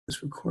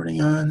Is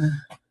recording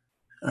on?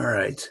 All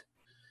right.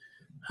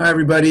 Hi,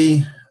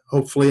 everybody.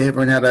 Hopefully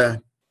everyone had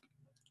a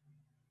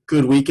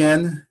good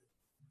weekend,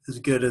 as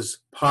good as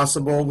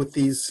possible with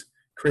these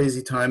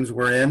crazy times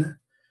we're in.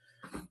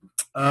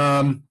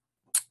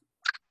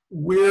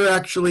 We're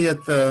actually at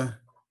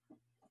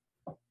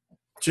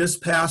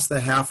just past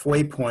the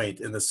halfway point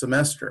in the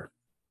semester.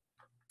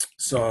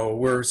 So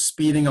we're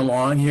speeding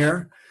along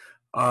here.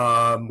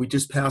 We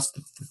just passed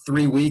the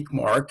 3-week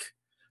mark.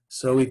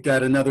 So we've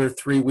got another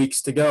 3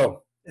 weeks to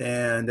go.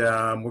 And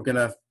we're going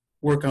to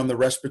work on the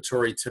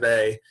respiratory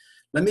today.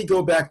 Let me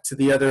go back to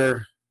the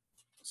other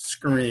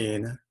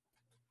screen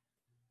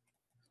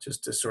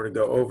just to sort of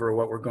go over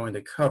what we're going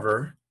to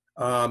cover.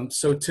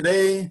 So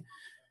today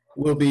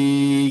we'll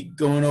be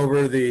going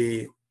over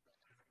the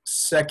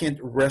second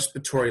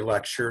respiratory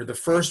lecture. The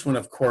first one,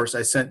 of course,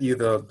 I sent you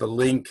the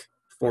link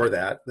for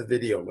that, the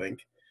video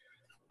link.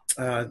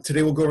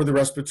 Today we'll go over the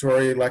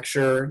respiratory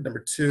lecture, number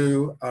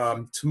 2.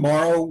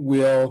 Tomorrow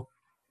we'll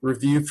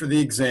review for the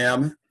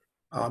exam.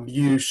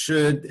 You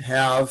should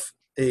have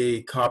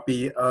a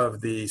copy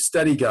of the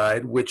study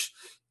guide, which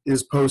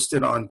is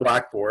posted on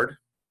Blackboard.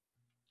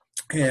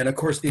 And of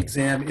course, the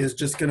exam is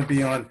just going to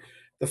be on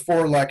the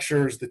 4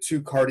 lectures, the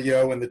 2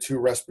 cardio and the 2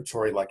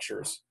 respiratory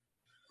lectures.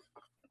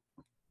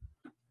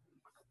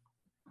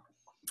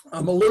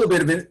 A little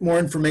bit of more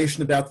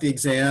information about the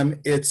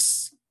exam.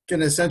 It's going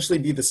to essentially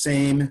be the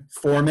same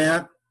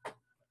format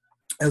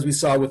as we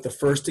saw with the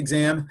first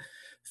exam.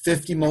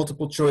 50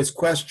 multiple choice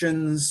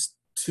questions,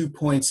 2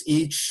 points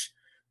each,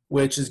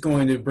 which is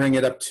going to bring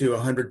it up to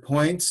 100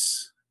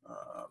 points.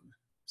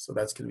 So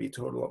that's going to be a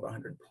total of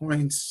 100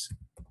 points.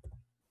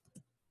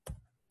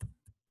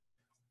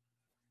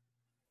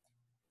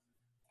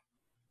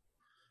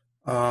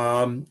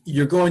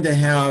 You're going to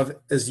have,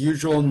 as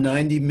usual,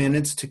 90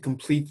 minutes to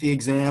complete the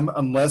exam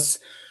unless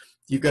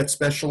you've got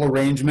special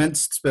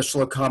arrangements,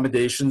 special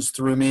accommodations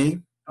through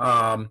me.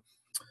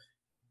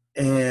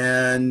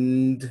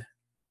 And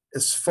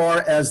as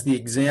far as the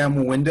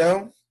exam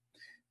window,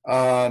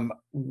 I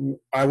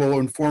will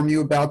inform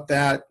you about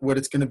that, what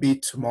it's going to be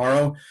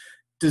tomorrow.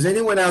 Does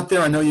anyone out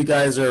there, I know you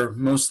guys are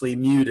mostly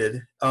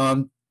muted,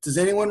 does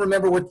anyone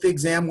remember what the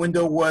exam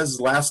window was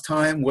last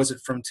time? Was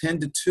it from 10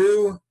 to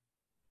 2?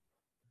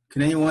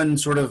 Can anyone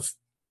does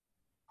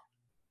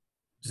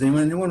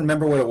anyone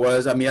remember what it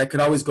was? I mean, I could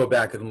always go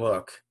back and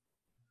look.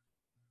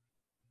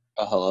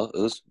 Hello, it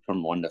was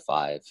from 1 to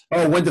 5.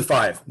 Oh, 1 to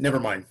 5, never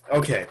mind.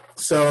 Okay,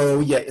 so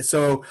yeah,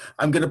 so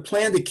I'm gonna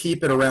plan to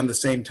keep it around the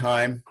same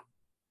time,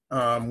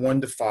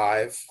 1 to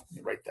 5, let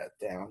me write that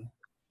down.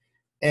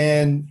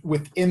 And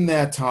within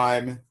that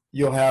time,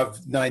 you'll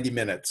have 90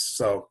 minutes.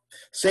 So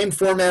same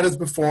format as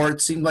before.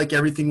 It seemed like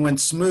everything went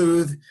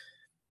smooth.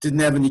 Didn't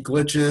have any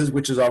glitches,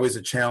 which is always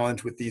a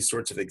challenge with these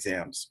sorts of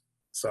exams.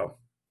 So,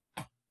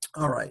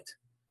 all right.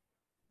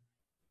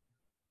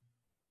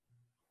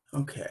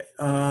 Okay,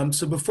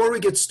 so before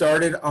we get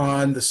started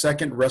on the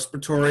second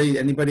respiratory,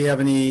 anybody have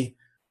any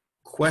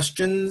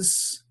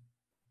questions?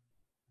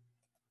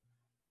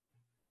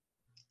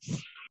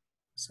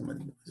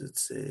 Someone,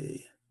 let's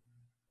see.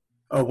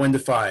 Oh, 1 to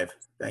 5,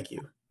 thank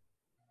you.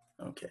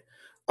 Okay,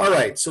 all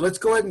right, so let's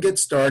go ahead and get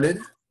started.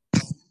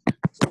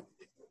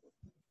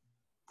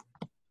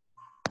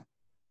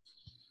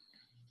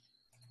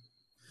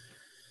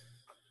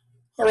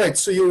 All right,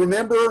 so you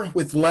remember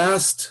with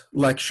last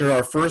lecture,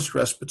 our first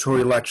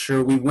respiratory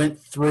lecture, we went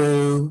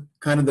through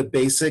kind of the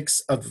basics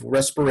of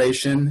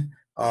respiration,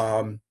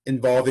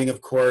 involving,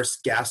 of course,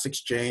 gas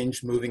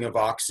exchange, moving of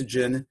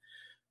oxygen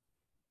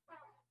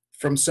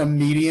from some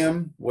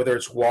medium, whether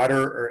it's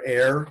water or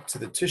air, to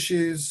the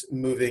tissues,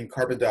 moving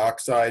carbon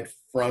dioxide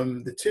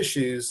from the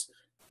tissues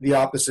the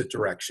opposite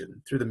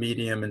direction, through the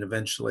medium, and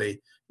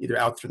eventually either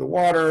out through the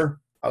water,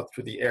 out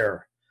through the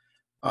air.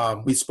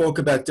 We spoke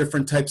about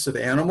different types of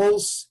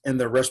animals and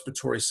their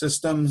respiratory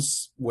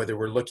systems, whether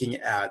we're looking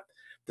at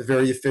the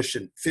very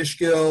efficient fish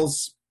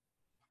gills,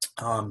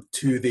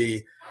 to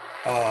the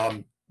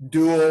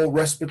dual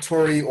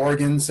respiratory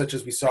organs, such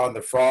as we saw in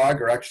the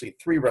frog, or actually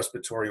 3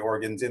 respiratory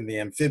organs in the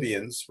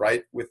amphibians,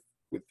 right, with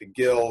the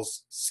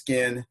gills,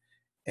 skin,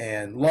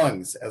 and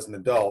lungs as an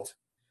adult.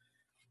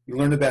 We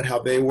learned about how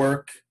they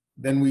work.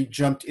 Then we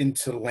jumped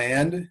into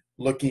land,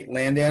 looking at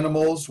land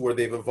animals, where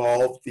they've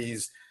evolved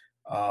these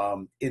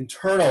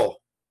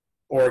internal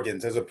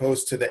organs as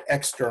opposed to the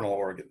external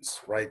organs,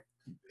 right?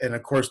 And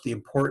of course, the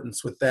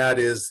importance with that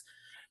is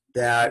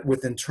that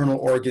with internal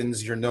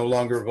organs, you're no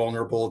longer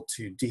vulnerable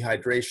to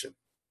dehydration.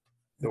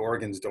 The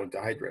organs don't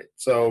dehydrate.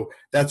 So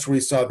that's where we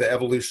saw the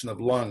evolution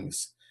of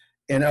lungs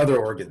and other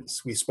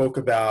organs. We spoke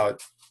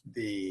about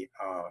the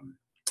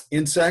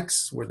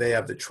insects, where they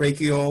have the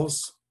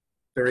tracheoles,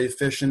 very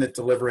efficient at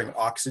delivering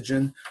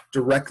oxygen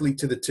directly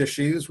to the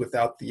tissues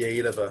without the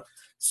aid of a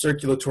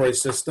circulatory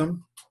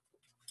system.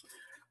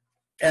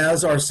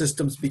 As our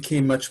systems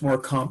became much more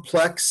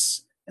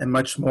complex and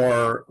much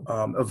more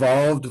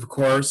evolved, of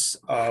course,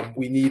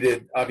 we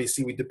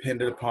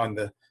depended upon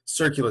the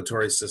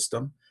circulatory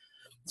system.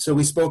 So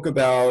we spoke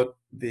about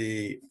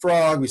the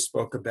frog, we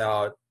spoke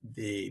about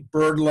the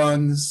bird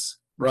lungs,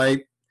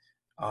 right?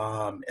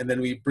 And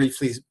then we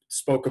briefly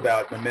spoke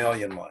about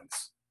mammalian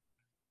lungs.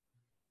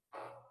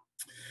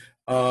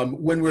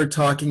 When we're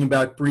talking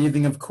about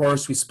breathing, of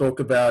course, we spoke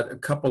about a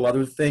couple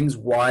other things,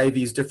 why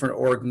these different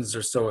organs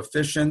are so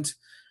efficient.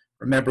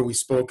 Remember, we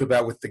spoke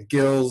about with the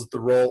gills, the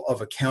role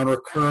of a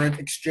countercurrent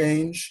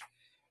exchange,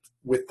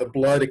 with the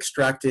blood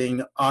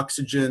extracting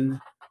oxygen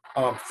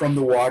from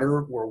the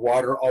water, where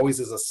water always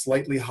is a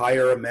slightly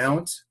higher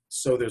amount,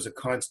 so there's a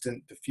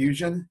constant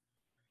diffusion.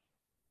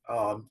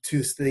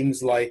 To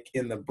things like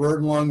in the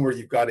bird lung, where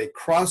you've got a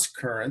cross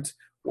current,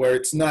 where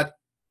it's not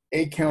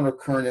a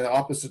countercurrent in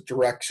opposite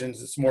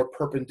directions, it's more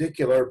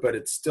perpendicular, but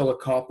it still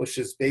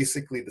accomplishes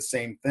basically the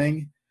same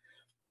thing,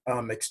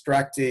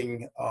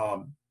 extracting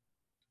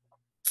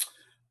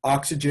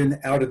oxygen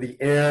out of the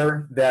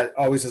air that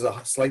always has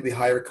a slightly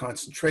higher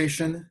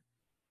concentration.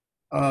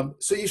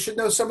 So you should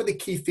know some of the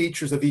key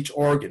features of each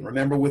organ.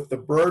 Remember, with the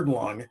bird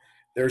lung,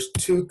 there's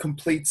 2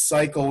 complete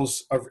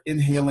cycles of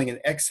inhaling and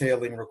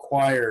exhaling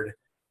required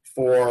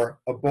for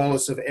a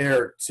bolus of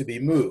air to be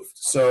moved.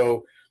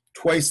 So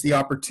twice the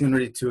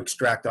opportunity to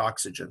extract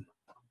oxygen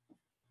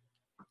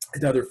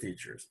and other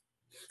features.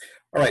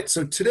 All right,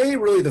 so today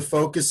really the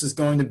focus is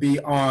going to be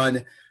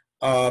on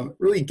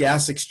really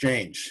gas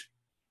exchange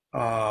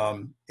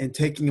and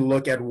taking a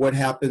look at what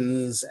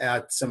happens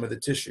at some of the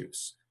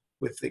tissues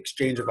with the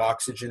exchange of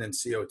oxygen and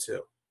CO2.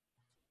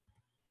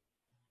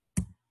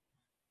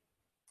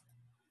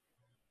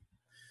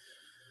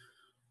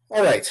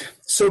 All right,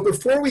 so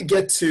before we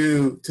get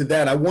to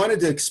that, I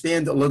wanted to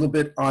expand a little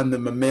bit on the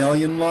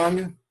mammalian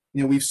lung.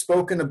 You know, we've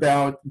spoken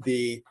about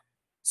the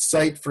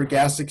site for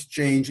gas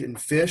exchange in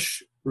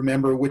fish,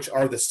 remember, which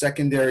are the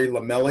secondary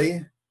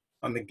lamellae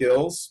on the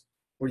gills,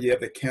 where you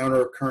have the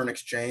counter current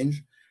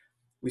exchange.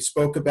 We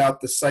spoke about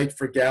the site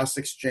for gas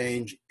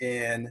exchange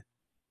in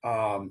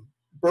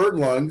bird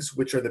lungs,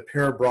 which are the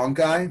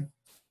parabronchi.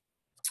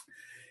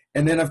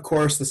 And then, of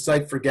course, the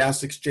site for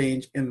gas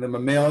exchange in the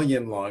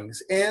mammalian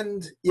lungs,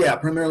 and yeah,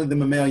 primarily the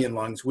mammalian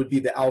lungs, would be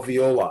the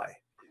alveoli.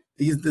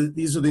 These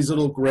are these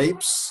little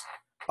grapes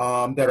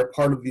that are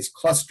part of these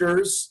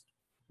clusters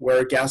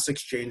where gas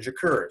exchange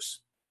occurs.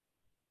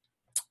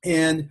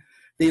 And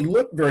they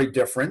look very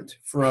different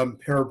from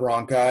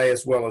parabronchi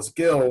as well as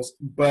gills,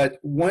 but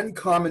one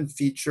common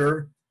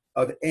feature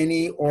of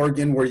any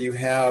organ where you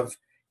have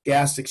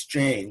gas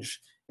exchange,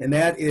 and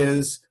that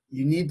is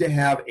you need to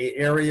have an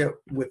area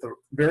with a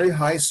very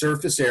high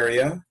surface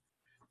area.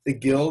 The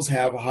gills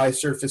have a high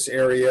surface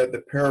area,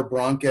 the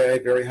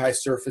parabronchi, very high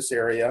surface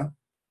area.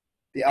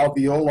 The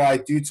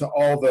alveoli, due to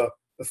all the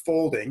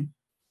folding,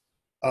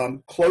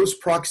 close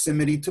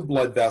proximity to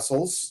blood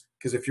vessels,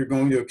 because if you're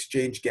going to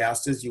exchange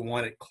gases, you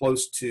want it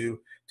close to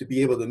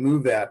be able to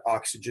move that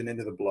oxygen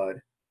into the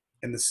blood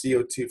and the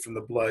CO2 from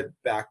the blood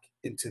back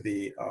into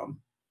the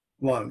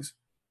lungs.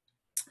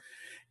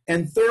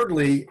 And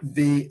thirdly,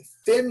 the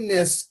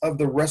thinness of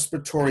the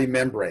respiratory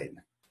membrane.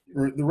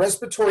 The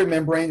respiratory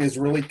membrane is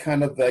really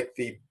kind of like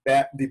the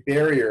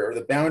barrier or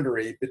the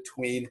boundary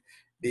between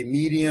the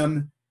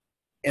medium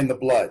and the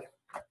blood.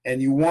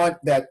 And you want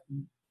that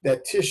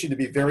tissue to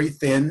be very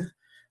thin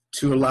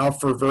to allow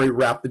for very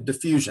rapid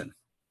diffusion.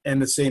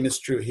 And the same is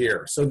true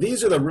here. So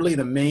these are really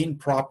the main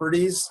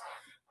properties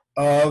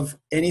of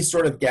any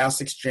sort of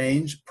gas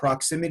exchange: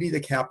 proximity to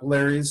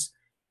capillaries,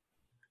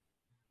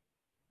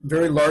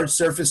 very large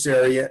surface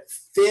area,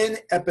 thin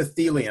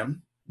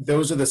epithelium.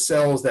 Those are the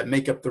cells that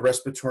make up the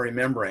respiratory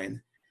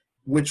membrane,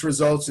 which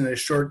results in a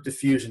short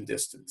diffusion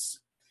distance.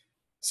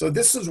 So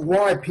this is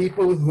why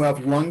people who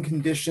have lung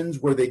conditions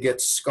where they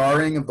get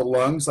scarring of the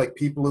lungs, like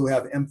people who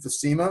have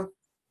emphysema,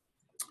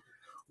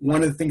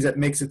 one of the things that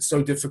makes it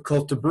so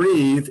difficult to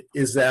breathe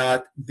is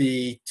that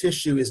the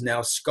tissue is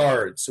now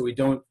scarred. So we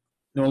don't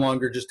no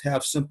longer just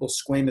have simple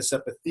squamous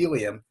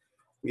epithelium.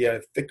 We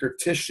have thicker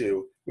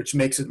tissue, which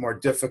makes it more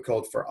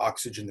difficult for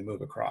oxygen to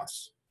move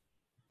across.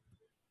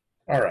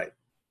 All right.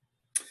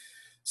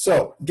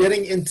 So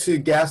getting into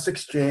gas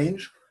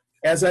exchange,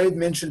 as I had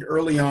mentioned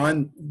early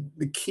on,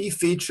 the key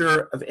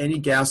feature of any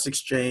gas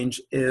exchange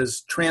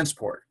is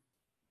transport.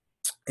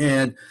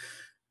 And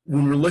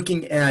when we're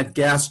looking at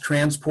gas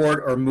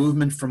transport or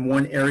movement from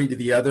one area to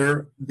the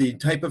other, the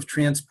type of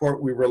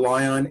transport we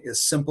rely on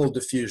is simple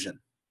diffusion.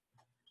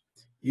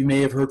 You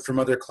may have heard from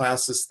other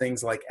classes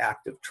things like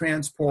active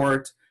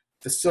transport,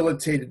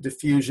 facilitated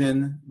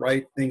diffusion,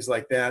 right? Things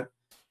like that.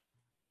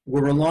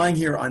 We're relying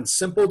here on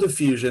simple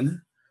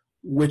diffusion,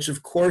 which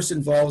of course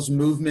involves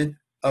movement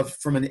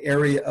from an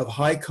area of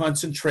high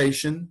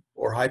concentration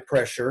or high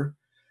pressure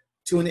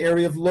to an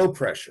area of low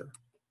pressure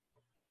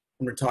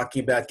when we're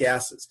talking about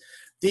gases.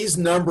 These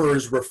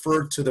numbers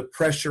refer to the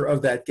pressure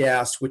of that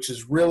gas, which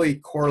is really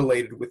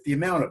correlated with the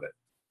amount of it.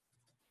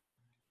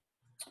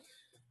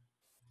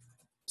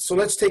 So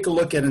let's take a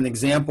look at an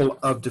example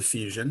of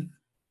diffusion.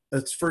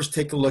 Let's first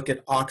take a look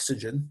at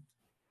oxygen.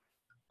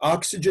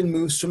 Oxygen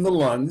moves from the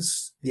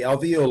lungs, the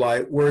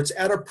alveoli, where it's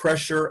at a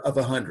pressure of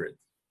 100.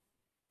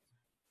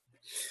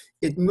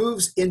 it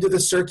moves into the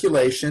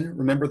circulation,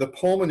 remember the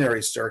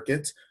pulmonary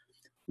circuit,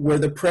 where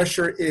the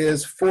pressure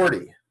is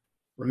 40.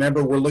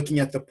 Remember, we're looking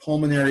at the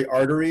pulmonary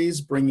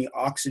arteries, bringing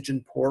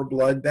oxygen poor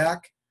blood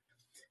back.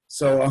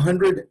 So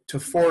 100 to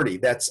 40,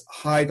 that's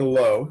high to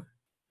low.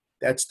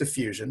 That's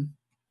diffusion.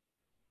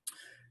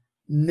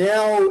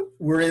 Now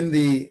we're in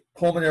the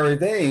pulmonary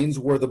veins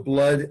where the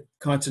blood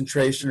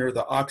concentration or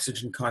the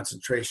oxygen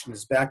concentration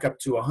is back up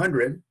to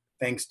 100,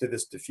 thanks to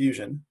this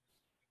diffusion.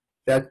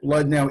 That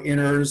blood now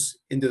enters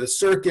into the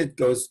circuit,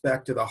 goes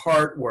back to the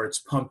heart where it's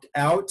pumped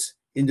out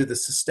into the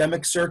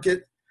systemic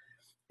circuit,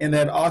 and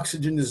that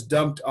oxygen is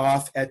dumped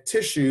off at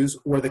tissues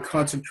where the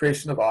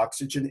concentration of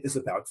oxygen is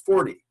about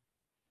 40.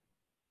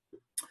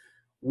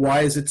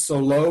 Why is it so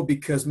low?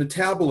 Because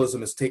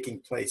metabolism is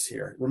taking place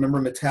here. Remember,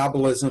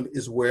 metabolism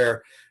is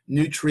where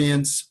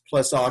nutrients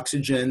plus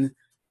oxygen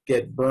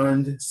get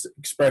burned,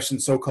 expression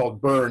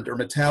so-called burned or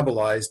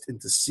metabolized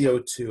into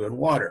CO2 and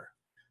water.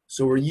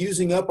 So we're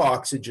using up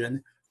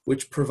oxygen,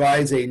 which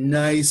provides a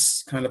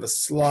nice kind of a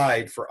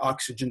slide for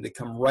oxygen to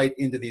come right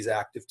into these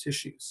active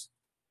tissues.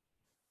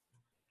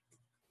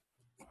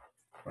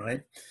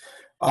 Right?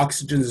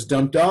 Oxygen is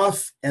dumped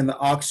off, and the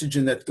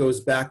oxygen that goes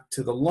back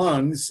to the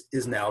lungs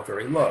is now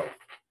very low.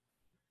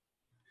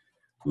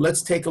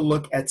 Let's take a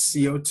look at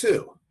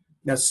CO2.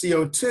 Now,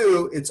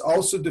 CO2, it's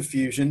also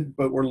diffusion,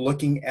 but we're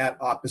looking at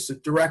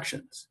opposite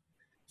directions.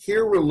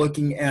 Here we're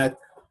looking at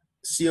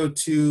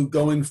CO2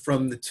 going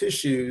from the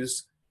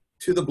tissues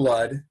to the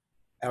blood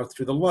out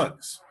through the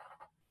lungs.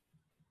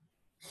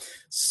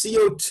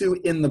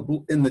 CO2 in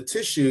the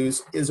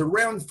tissues is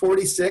around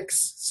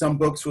 46. Some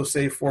books will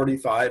say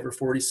 45 or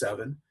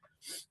 47.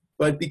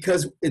 But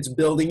because it's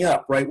building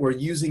up, right, we're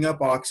using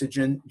up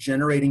oxygen,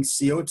 generating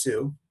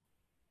CO2.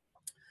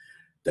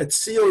 That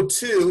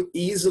CO2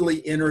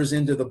 easily enters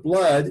into the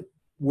blood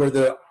where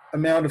the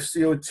amount of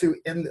CO2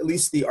 in at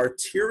least the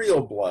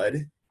arterial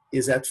blood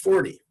is at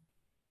 40.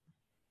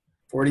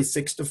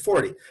 46 to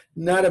 40.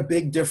 Not a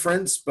big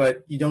difference,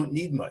 but you don't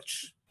need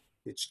much.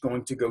 It's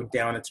going to go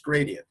down its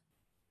gradient.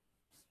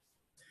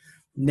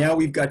 Now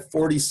we've got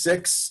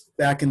 46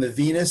 back in the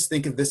venous.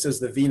 Think of this as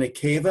the vena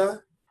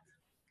cava.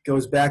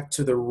 Goes back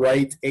to the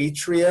right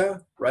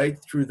atria, right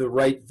through the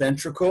right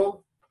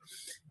ventricle.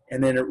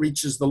 And then it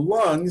reaches the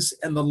lungs,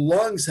 and the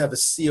lungs have a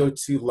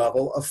CO2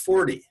 level of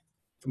 40,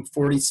 from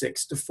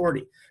 46 to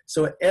 40.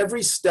 So at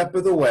every step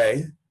of the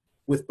way,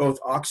 with both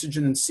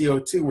oxygen and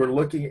CO2, we're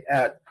looking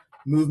at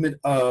movement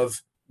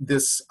of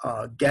these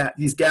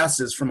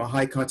gases from a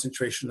high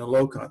concentration to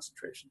low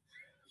concentration.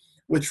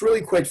 What's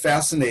really quite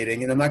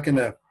fascinating, and I'm not going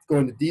to go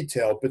into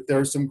detail, but there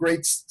are some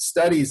great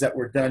studies that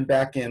were done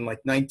back in like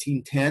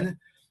 1910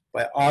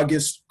 by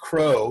August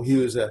Krogh. He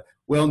was a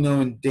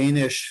well-known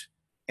Danish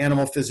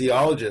animal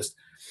physiologist.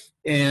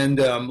 And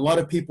a lot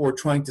of people were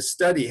trying to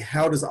study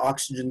how does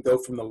oxygen go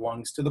from the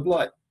lungs to the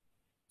blood.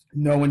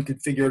 No one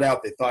could figure it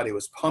out. They thought it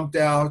was pumped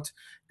out.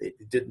 They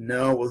didn't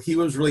know. Well, he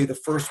was really the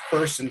first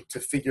person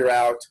to figure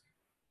out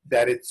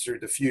that it's through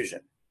diffusion.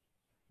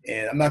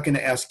 And I'm not going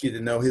to ask you to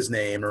know his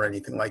name or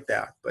anything like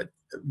that, but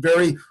a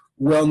very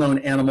well-known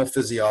animal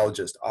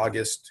physiologist,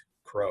 August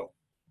Krogh.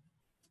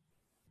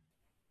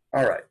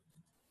 All right.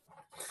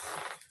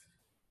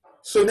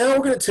 So now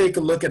we're going to take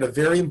a look at a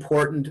very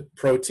important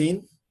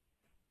protein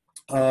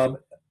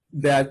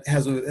that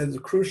has a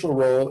crucial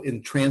role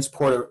in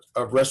transport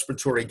of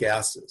respiratory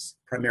gases,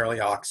 primarily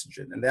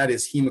oxygen, and that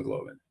is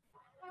hemoglobin.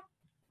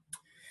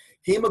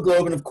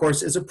 Hemoglobin, of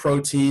course, is a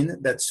protein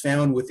that's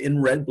found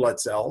within red blood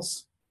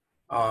cells.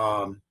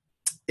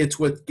 It's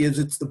what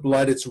gives the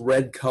blood its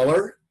red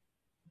color.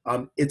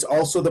 It's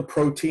also the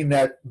protein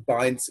that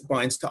binds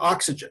to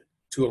oxygen,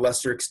 to a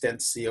lesser extent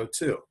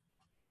CO2.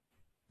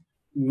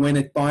 When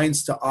it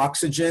binds to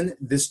oxygen,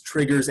 this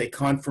triggers a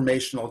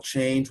conformational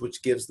change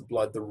which gives the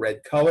blood the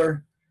red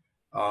color,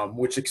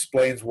 which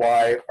explains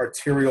why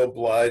arterial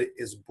blood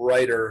is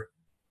brighter,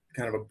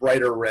 kind of a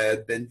brighter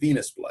red than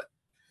venous blood.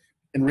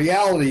 In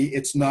reality,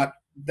 it's not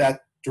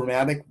that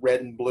dramatic,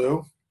 red and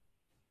blue,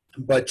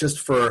 but just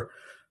for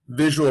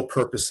visual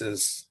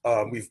purposes,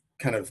 we've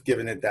kind of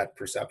given it that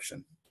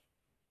perception.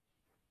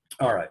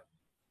 All right.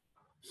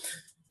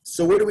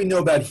 So what do we know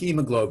about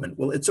hemoglobin?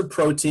 Well, it's a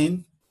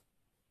protein.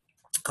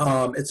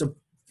 It's a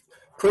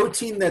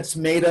protein that's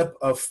made up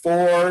of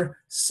 4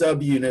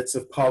 subunits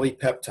of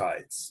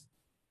polypeptides.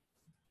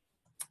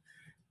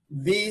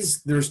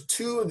 There's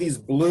 2 of these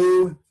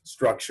blue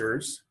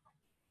structures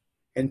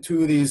and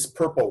 2 of these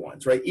purple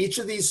ones, right? Each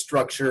of these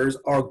structures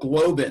are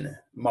globin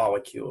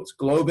molecules.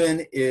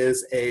 Globin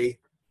is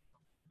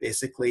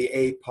basically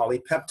a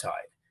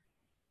polypeptide.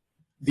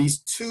 These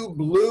 2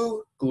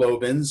 blue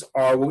globins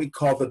are what we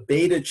call the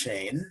beta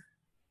chain.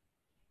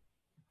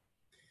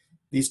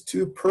 These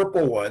 2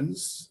 purple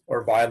ones,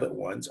 or violet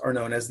ones, are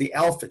known as the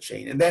alpha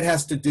chain, and that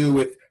has to do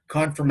with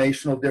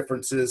conformational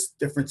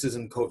differences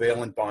in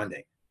covalent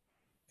bonding.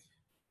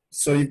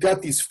 So you've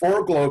got these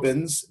 4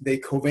 globins, they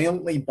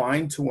covalently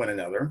bind to one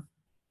another,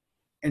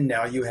 and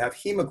now you have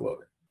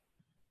hemoglobin.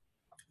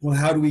 Well,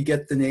 how do we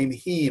get the name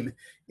heme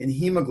in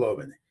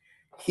hemoglobin?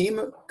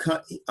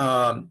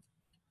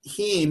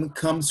 heme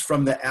comes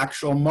from the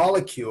actual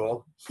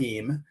molecule,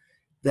 heme,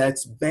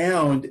 that's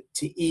bound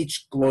to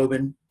each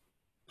globin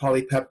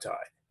polypeptide.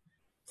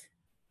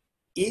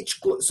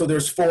 So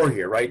there's 4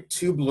 here, right?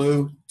 2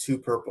 blue, 2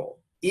 purple.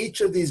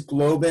 Each of these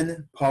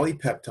globin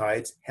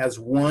polypeptides has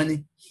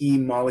 1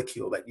 heme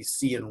molecule that you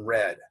see in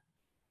red.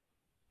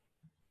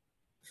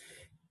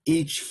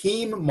 Each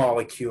heme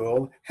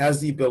molecule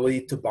has the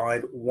ability to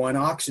bind 1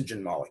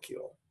 oxygen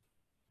molecule.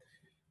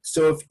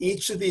 So if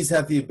each of these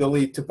have the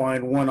ability to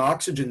bind 1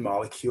 oxygen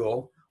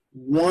molecule,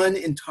 1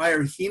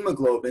 entire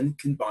hemoglobin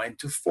can bind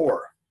to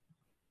 4.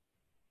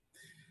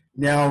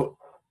 Now,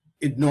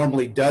 it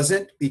normally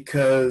doesn't,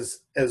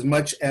 because as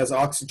much as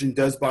oxygen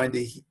does bind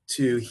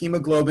to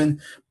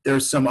hemoglobin,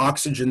 there's some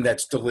oxygen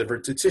that's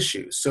delivered to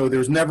tissue. So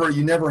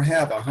you never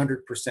have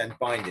 100%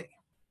 binding.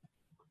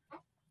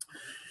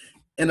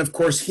 And of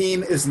course,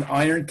 heme is an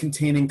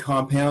iron-containing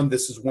compound.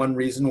 This is one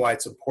reason why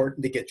it's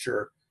important to get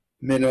your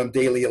minimum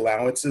daily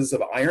allowances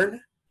of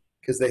iron,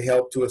 because they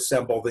help to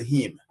assemble the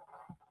heme.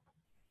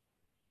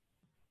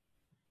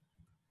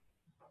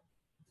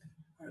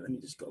 All right, let me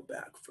just go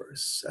back for a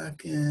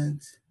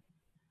second.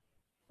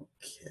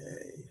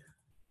 Okay.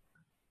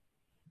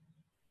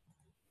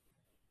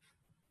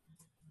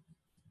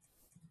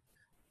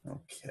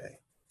 Okay.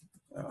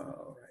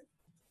 All right.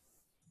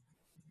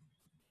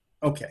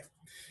 Okay.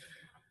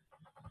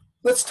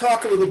 Let's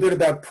talk a little bit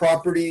about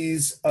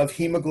properties of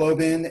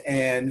hemoglobin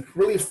and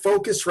really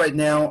focus right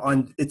now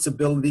on its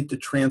ability to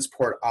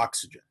transport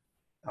oxygen.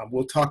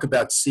 We'll talk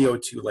about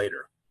CO2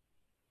 later.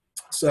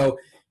 So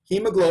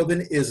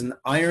hemoglobin is an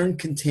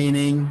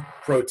iron-containing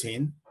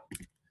protein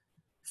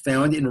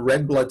found in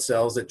red blood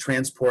cells that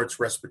transports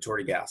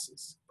respiratory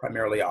gases,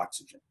 primarily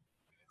oxygen.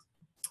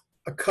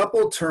 A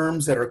couple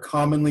terms that are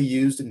commonly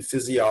used in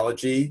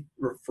physiology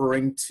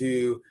referring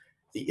to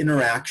the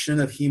interaction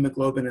of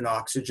hemoglobin and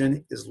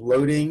oxygen is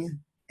loading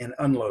and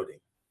unloading.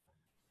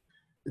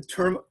 The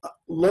term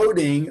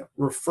loading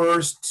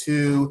refers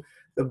to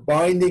the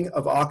binding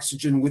of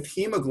oxygen with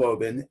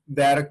hemoglobin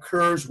that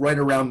occurs right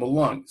around the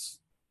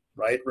lungs,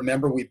 right?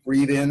 Remember, we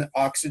breathe in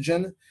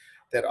oxygen.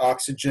 That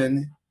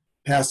oxygen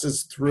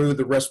passes through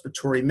the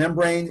respiratory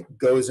membrane,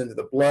 goes into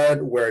the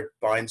blood where it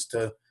binds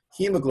to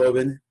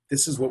hemoglobin.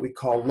 This is what we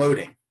call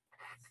loading.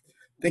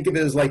 Think of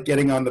it as like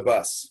getting on the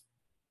bus.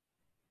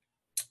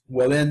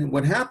 Well, then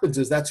what happens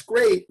is that's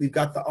great. We've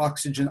got the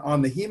oxygen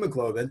on the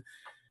hemoglobin,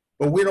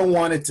 but we don't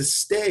want it to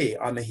stay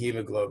on the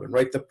hemoglobin,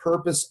 right? The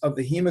purpose of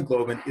the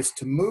hemoglobin is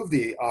to move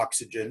the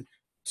oxygen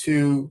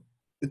to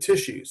the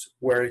tissues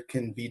where it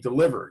can be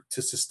delivered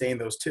to sustain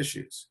those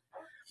tissues.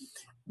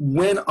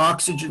 When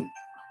oxygen,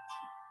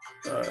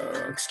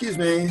 excuse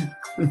me.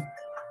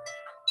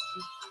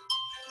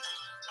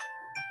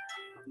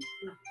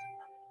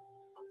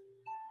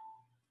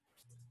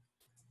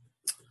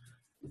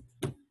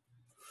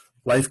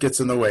 Life gets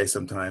in the way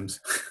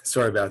sometimes.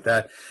 Sorry about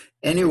that.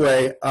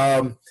 Anyway,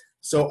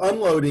 so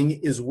unloading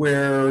is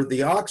where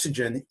the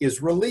oxygen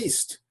is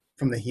released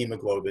from the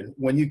hemoglobin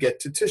when you get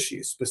to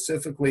tissues,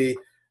 specifically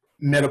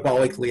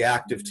metabolically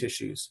active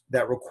tissues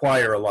that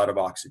require a lot of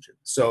oxygen.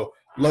 So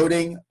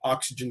loading,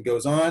 oxygen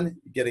goes on,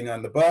 getting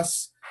on the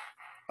bus.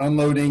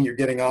 Unloading, you're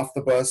getting off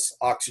the bus,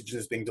 oxygen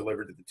is being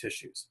delivered to the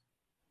tissues.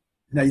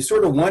 Now you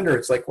sort of wonder,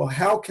 it's like, well,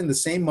 how can the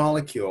same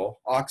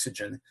molecule,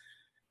 oxygen,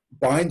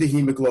 bind to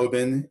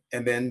hemoglobin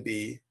and then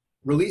be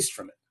released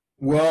from it?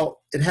 Well,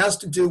 it has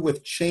to do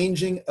with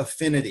changing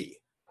affinity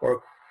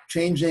or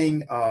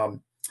changing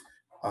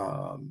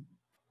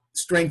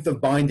strength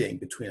of binding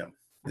between them,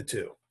 the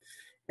two.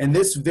 And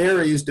this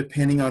varies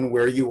depending on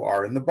where you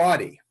are in the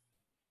body,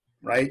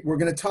 right? We're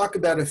going to talk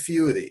about a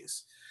few of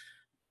these.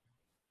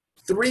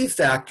 3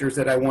 factors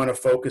that I want to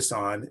focus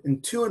on,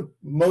 and 2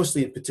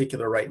 mostly in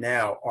particular right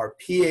now, are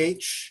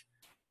pH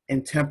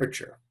and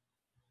temperature.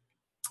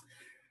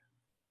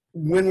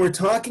 When we're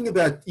talking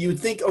about, you would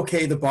think,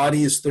 okay, the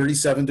body is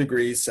 37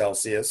 degrees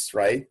Celsius,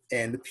 right?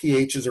 And the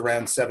pH is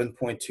around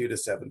 7.2 to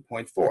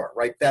 7.4,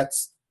 right?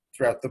 That's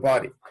throughout the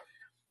body.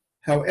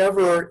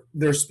 However,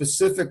 there's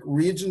specific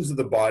regions of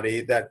the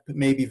body that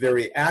may be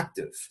very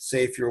active.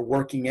 Say if you're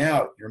working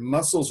out, your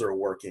muscles are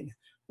working.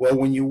 Well,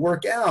 when you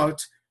work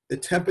out, the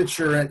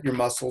temperature at your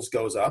muscles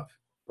goes up,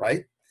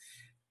 right?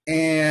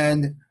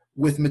 And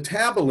with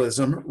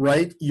metabolism,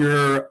 right,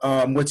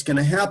 what's going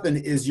to happen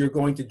is you're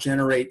going to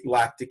generate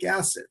lactic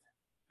acid,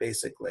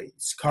 basically.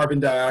 It's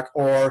carbon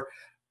dioxide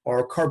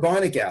or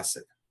carbonic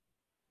acid,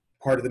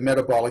 part of the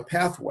metabolic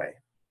pathway.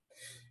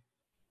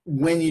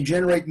 When you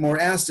generate more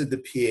acid, the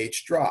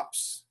pH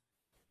drops,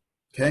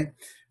 okay?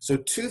 So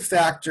 2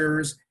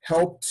 factors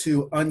help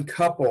to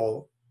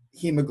uncouple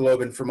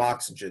hemoglobin from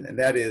oxygen, and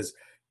that is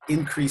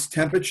increased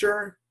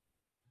temperature,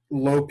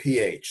 low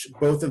pH.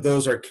 Both of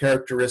those are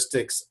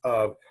characteristics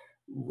of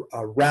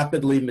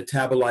rapidly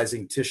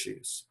metabolizing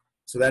tissues.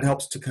 So that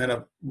helps to kind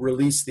of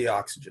release the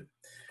oxygen.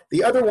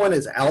 The other one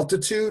is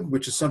altitude,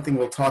 which is something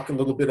we'll talk a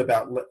little bit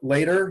about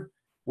later,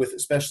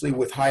 especially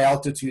with high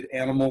altitude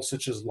animals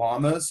such as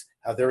llamas,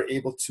 how they're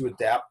able to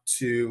adapt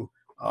to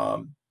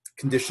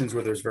conditions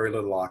where there's very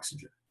little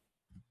oxygen.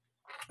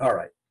 All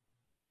right,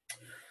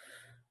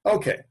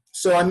 Okay,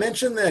 so I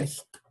mentioned that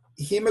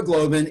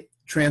hemoglobin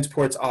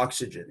transports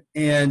oxygen.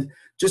 And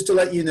just to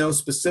let you know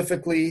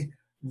specifically,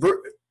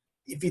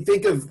 if you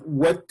think of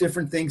what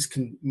different things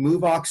can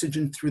move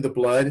oxygen through the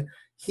blood,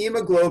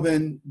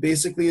 hemoglobin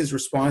basically is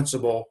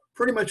responsible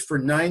pretty much for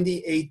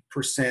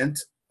 98%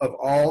 of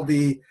all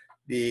the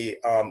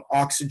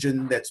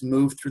oxygen that's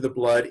moved through the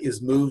blood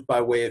is moved by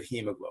way of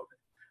hemoglobin.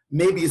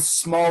 Maybe a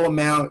small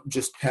amount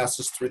just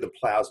passes through the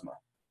plasma.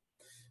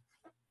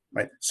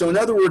 Right. So in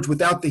other words,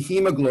 without the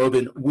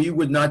hemoglobin, we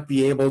would not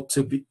be able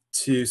to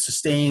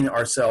sustain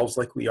ourselves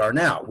like we are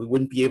now. We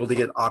wouldn't be able to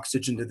get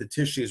oxygen to the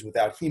tissues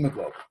without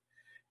hemoglobin.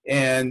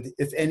 And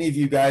if any of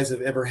you guys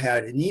have ever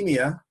had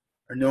anemia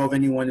or know of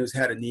anyone who's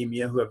had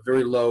anemia who have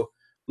very low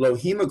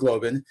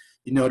hemoglobin,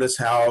 you notice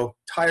how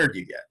tired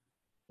you get,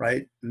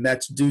 right? And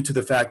that's due to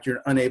the fact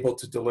you're unable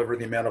to deliver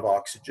the amount of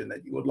oxygen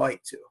that you would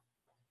like to.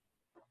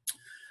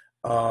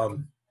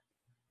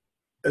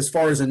 As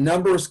far as a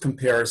numbers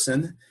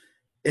comparison,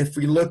 if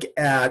we look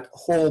at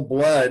whole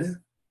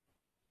blood,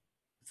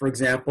 for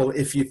example,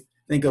 if you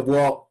think of,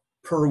 well,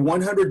 per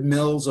 100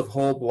 mils of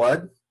whole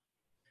blood,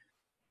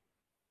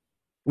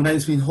 when I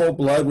mean whole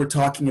blood, we're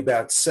talking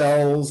about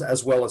cells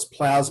as well as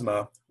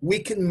plasma, we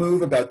can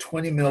move about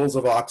 20 mils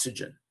of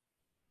oxygen.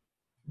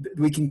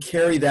 We can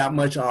carry that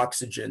much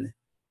oxygen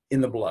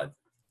in the blood,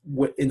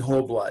 in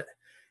whole blood.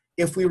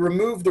 If we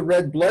remove the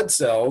red blood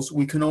cells,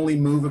 we can only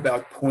move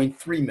about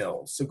 0.3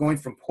 mils. So going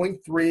from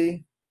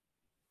 0.3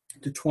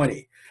 to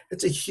 20.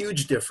 It's a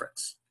huge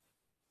difference.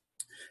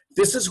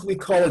 This is what we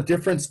call a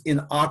difference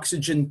in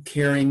oxygen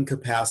carrying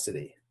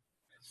capacity,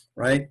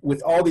 right?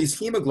 With all these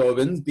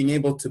hemoglobins being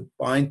able to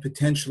bind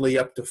potentially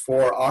up to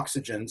 4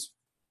 oxygens,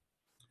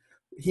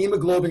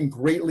 hemoglobin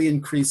greatly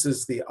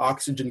increases the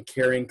oxygen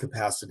carrying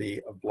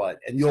capacity of blood.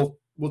 And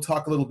we'll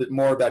talk a little bit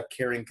more about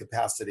carrying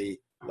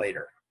capacity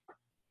later.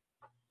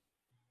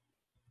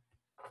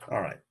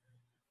 All right.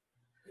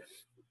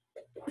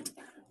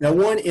 Now,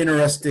 one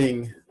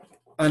interesting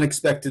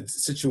unexpected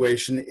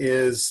situation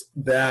is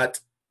that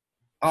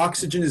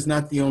oxygen is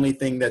not the only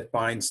thing that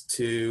binds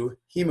to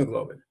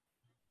hemoglobin.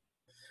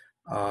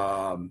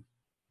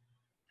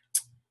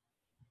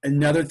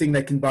 Another thing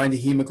that can bind to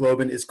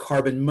hemoglobin is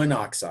carbon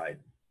monoxide,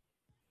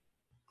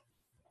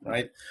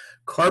 right?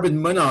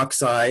 Carbon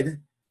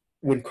monoxide,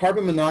 when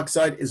carbon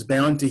monoxide is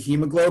bound to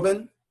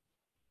hemoglobin,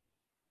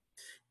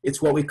 it's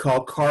what we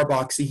call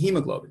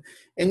carboxyhemoglobin.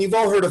 And you've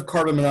all heard of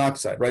carbon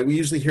monoxide, right? We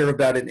usually hear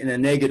about it in a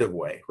negative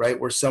way, right?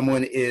 Where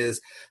someone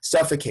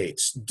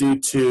suffocates due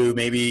to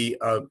maybe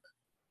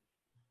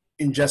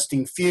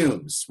ingesting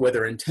fumes,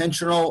 whether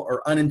intentional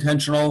or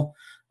unintentional,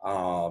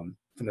 from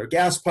their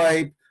gas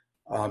pipe.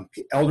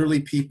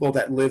 Elderly people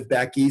that live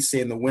back east, say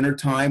in the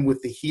wintertime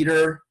with the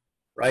heater,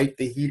 right?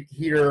 The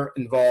heater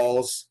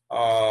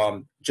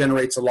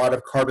generates a lot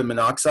of carbon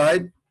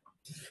monoxide.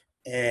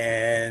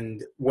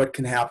 And what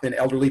can happen,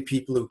 elderly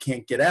people who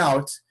can't get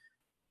out,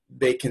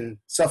 they can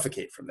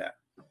suffocate from that.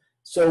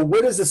 So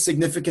what is the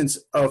significance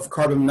of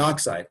carbon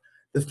monoxide?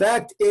 The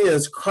fact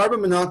is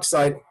carbon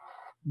monoxide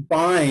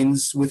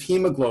binds with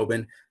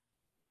hemoglobin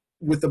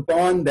with a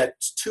bond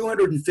that's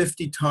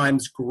 250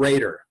 times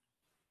greater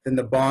than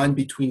the bond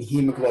between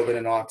hemoglobin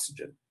and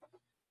oxygen.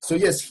 So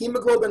yes,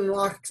 hemoglobin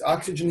and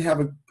oxygen have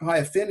a high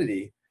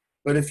affinity,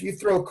 but if you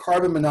throw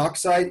carbon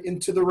monoxide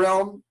into the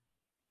realm,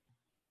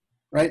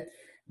 right,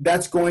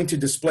 that's going to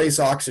displace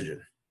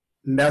oxygen.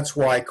 And that's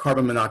why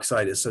carbon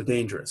monoxide is so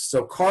dangerous.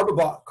 So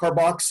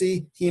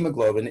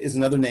carboxyhemoglobin is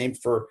another name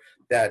for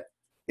that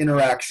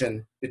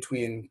interaction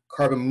between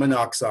carbon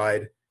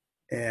monoxide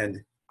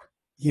and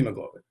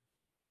hemoglobin.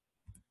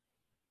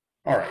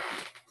 All right.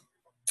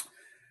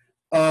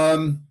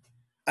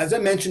 As I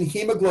mentioned,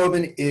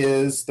 hemoglobin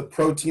is the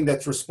protein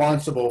that's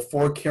responsible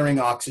for carrying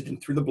oxygen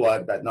through the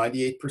blood, about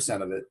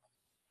 98% of it.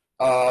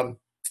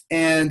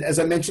 And as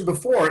I mentioned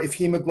before, if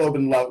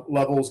hemoglobin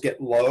levels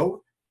get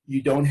low,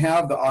 you don't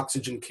have the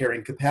oxygen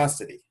carrying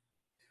capacity.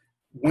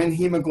 When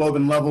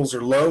hemoglobin levels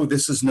are low,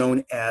 this is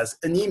known as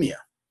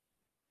anemia.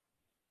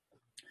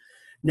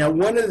 Now,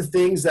 one of the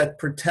things that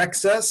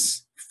protects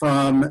us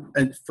from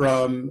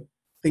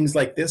things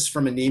like this,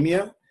 from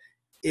anemia,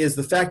 is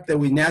the fact that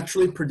we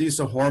naturally produce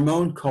a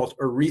hormone called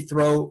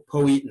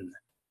erythropoietin.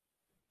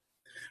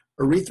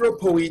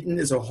 Erythropoietin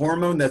is a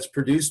hormone that's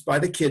produced by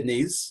the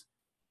kidneys,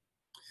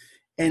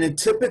 and it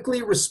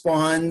typically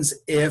responds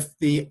if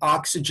the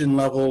oxygen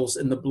levels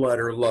in the blood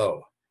are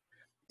low.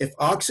 If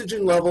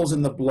oxygen levels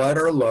in the blood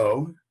are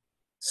low,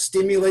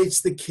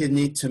 stimulates the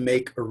kidney to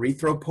make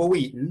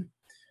erythropoietin.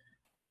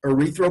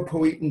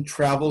 Erythropoietin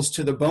travels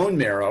to the bone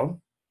marrow,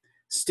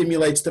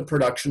 stimulates the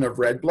production of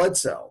red blood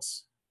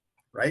cells,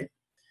 right?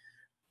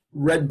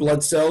 Red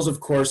blood cells,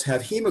 of course,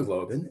 have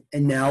hemoglobin,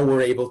 and now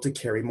we're able to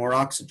carry more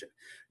oxygen.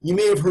 You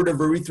may have heard of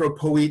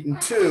erythropoietin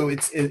too.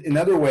 In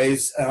other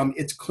ways,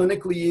 it's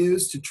clinically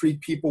used to treat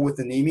people with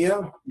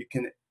anemia. You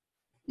can,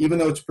 even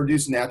though it's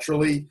produced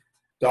naturally,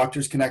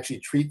 doctors can actually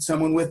treat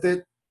someone with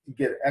it to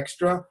get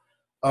extra.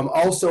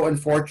 Also,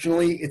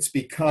 unfortunately, it's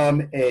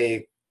become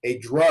a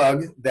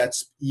drug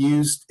that's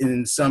used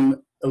in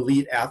some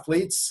elite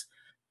athletes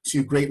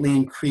to greatly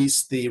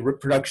increase the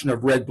production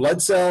of red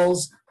blood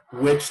cells,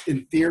 which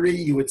in theory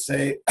you would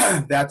say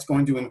that's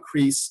going to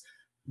increase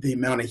the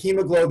amount of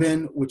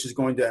hemoglobin, which is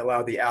going to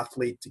allow the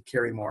athlete to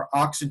carry more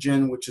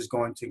oxygen, which is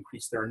going to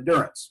increase their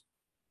endurance.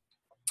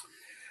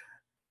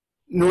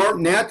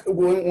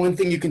 One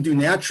thing you can do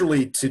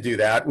naturally to do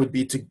that would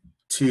be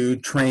to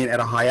train at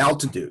a high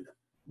altitude,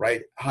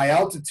 right? High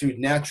altitude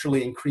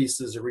naturally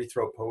increases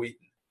erythropoietin.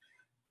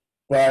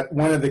 But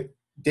one of the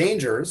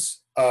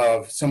dangers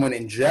of someone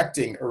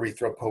injecting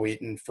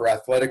erythropoietin for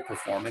athletic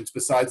performance,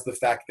 besides the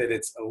fact that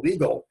it's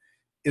illegal,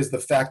 is the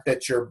fact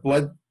that your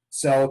blood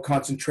cell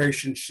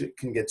concentration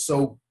can get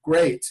so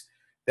great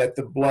that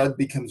the blood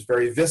becomes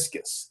very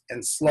viscous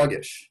and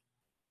sluggish.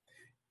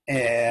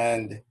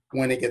 And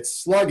when it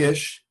gets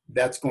sluggish,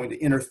 that's going to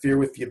interfere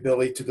with the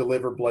ability to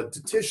deliver blood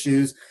to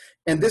tissues.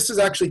 And this has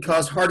actually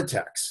caused heart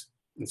attacks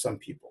in some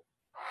people.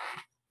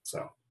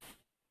 So,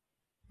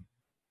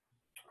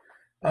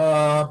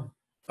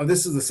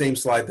 this is the same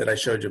slide that I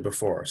showed you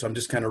before. So I'm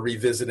just kind of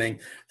revisiting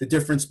the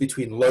difference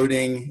between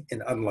loading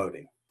and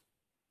unloading.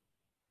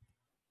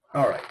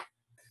 All right.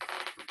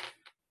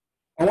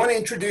 I want to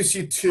introduce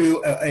you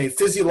to a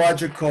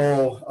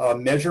physiological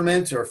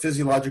measurement or a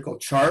physiological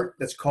chart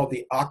that's called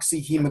the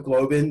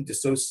oxyhemoglobin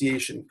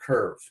dissociation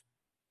curve.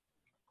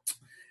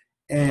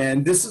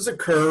 And this is a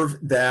curve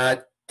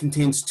that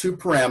contains two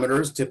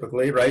parameters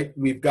typically, right?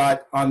 We've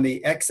got on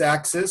the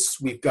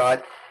x-axis,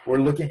 we're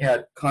looking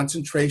at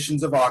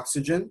concentrations of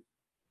oxygen.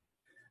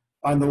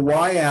 On the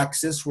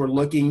y-axis, we're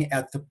looking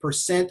at the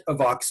percent of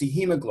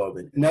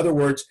oxyhemoglobin. In other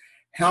words,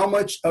 how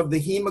much of the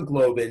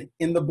hemoglobin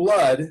in the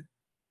blood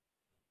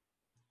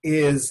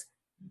is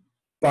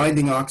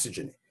binding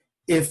oxygen.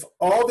 If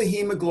all the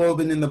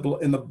hemoglobin in the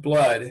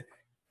blood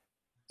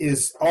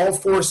is all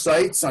four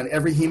sites on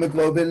every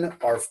hemoglobin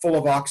are full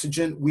of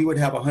oxygen, we would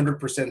have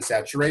 100%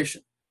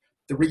 saturation.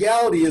 The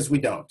reality is we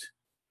don't.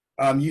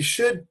 You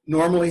should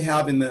normally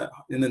have in the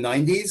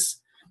 90s,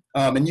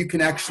 and you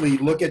can actually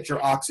look at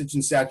your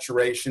oxygen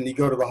saturation. You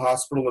go to the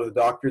hospital or the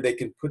doctor, they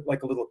can put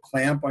like a little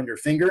clamp on your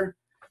finger,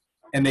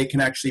 and they can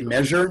actually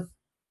measure.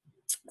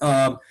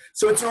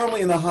 So it's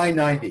normally in the high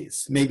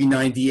 90s, maybe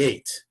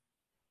 98.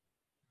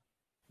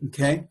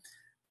 Okay.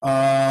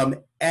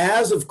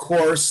 As of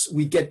course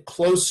we get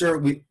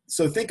closer,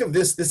 so think of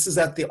this is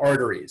at the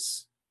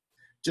arteries.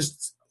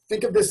 Just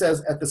think of this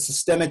as at the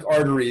systemic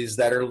arteries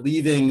that are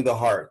leaving the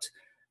heart.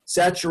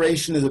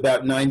 Saturation is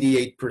about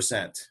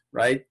 98%,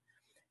 right?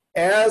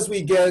 As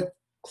we get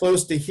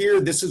close to here,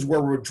 this is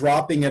where we're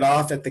dropping it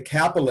off at the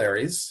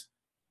capillaries,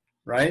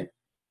 right?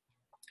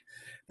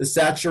 The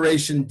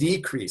saturation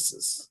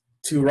decreases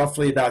to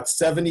roughly about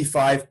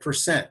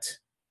 75%.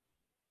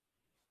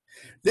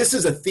 This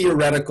is a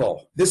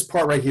theoretical. This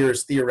part right here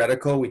is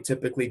theoretical. We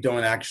typically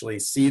don't actually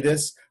see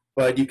this,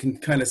 but you can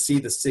kind of see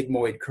the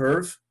sigmoid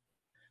curve.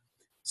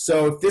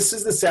 So if this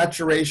is the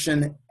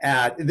saturation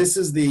this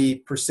is the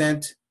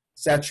percent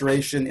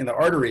saturation in the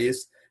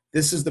arteries,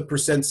 this is the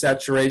percent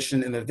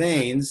saturation in the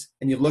veins,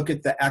 and you look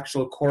at the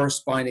actual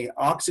corresponding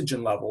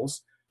oxygen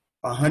levels,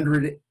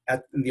 100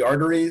 in the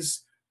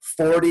arteries,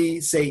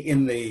 40, say,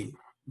 in the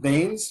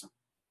veins.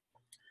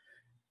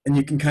 And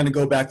you can kind of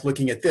go back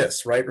looking at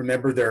this, right?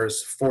 Remember,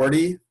 there's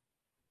 40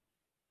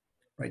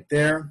 right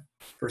there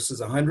versus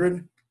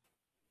 100.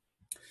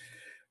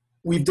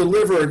 We've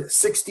delivered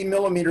 60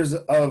 millimeters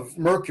of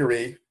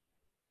mercury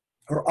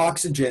or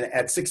oxygen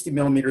at 60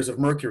 millimeters of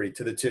mercury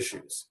to the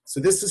tissues. So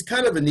this is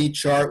kind of a neat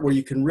chart where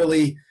you can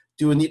really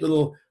do a neat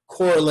little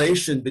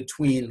correlation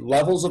between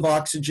levels of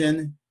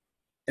oxygen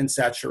and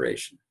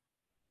saturation.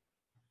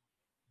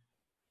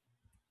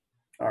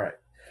 All right.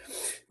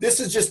 This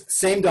is just the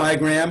same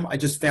diagram. I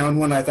just found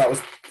one I thought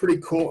was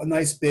pretty cool, a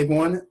nice big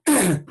one.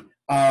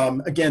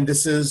 Again,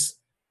 this is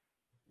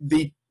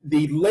the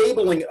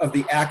labeling of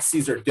the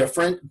axes are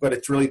different, but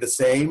it's really the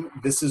same.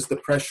 This is the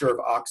pressure of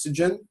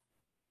oxygen.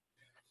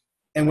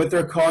 And what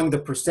they're calling the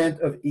percent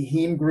of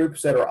heme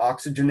groups that are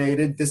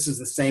oxygenated, this is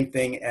the same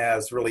thing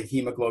as really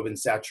hemoglobin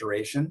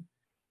saturation.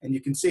 And you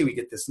can see we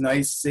get this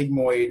nice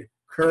sigmoid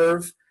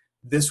curve.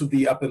 This would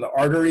be up in the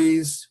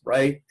arteries,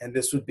 right? And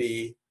this would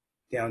be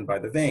down by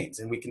the veins.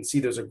 And we can see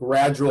there's a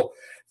gradual,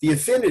 the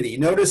affinity,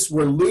 notice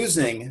we're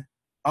losing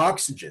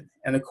oxygen.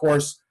 And of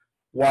course,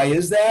 why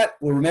is that?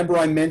 Well, remember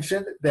I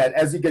mentioned that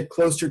as you get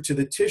closer to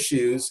the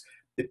tissues,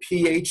 the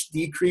pH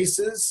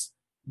decreases,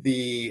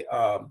 the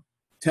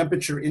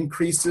temperature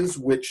increases,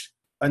 which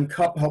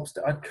helps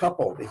to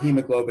uncouple the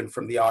hemoglobin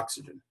from the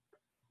oxygen.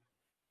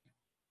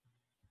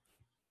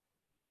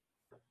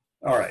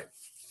 All right.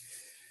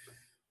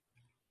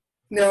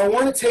 Now I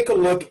want to take a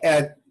look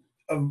at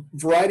a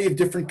variety of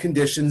different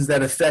conditions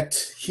that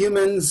affect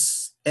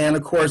humans, and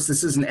of course,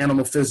 this is an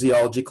animal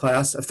physiology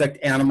class,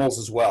 affect animals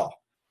as well.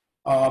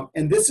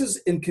 And this is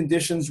in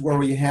conditions where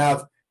we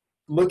have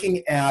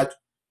looking at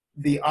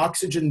the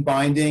oxygen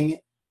binding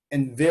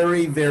in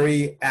very,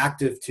 very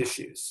active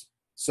tissues.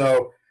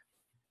 So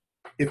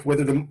if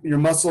whether your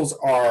muscles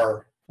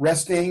are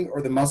resting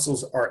or the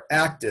muscles are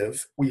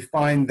active, we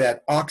find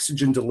that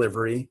oxygen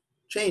delivery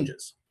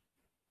changes.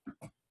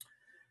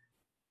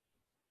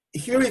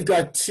 Here we've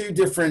got two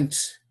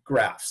different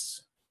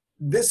graphs.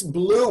 This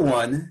blue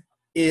one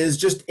is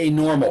just a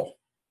normal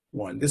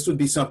one. This would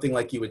be something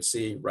like you would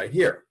see right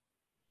here,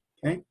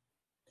 okay?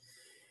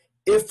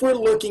 If we're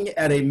looking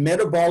at a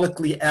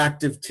metabolically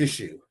active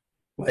tissue,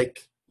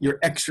 like you're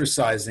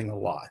exercising a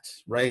lot,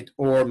 right?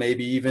 Or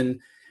maybe even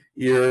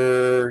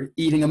you're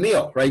eating a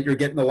meal, right? You're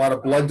getting a lot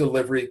of blood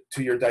delivery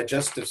to your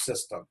digestive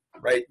system,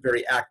 right?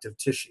 Very active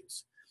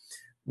tissues.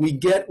 We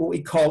get what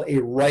we call a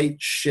right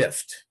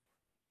shift.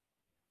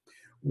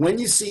 When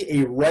you see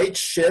a right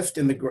shift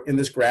in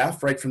this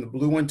graph, right, from the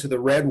blue one to the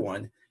red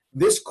one,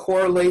 this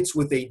correlates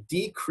with a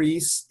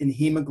decrease in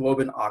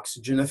hemoglobin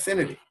oxygen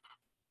affinity.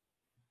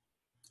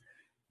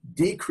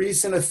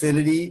 Decrease in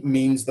affinity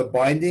means the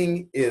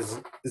binding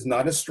is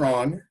not as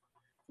strong,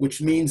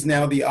 which means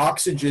now the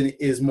oxygen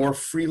is more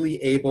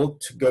freely able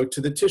to go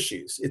to the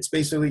tissues. It's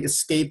basically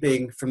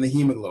escaping from the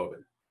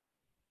hemoglobin.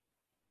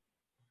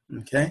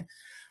 Okay?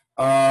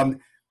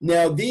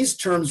 Now these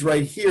terms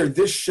right here,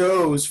 this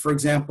shows, for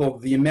example,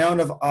 the amount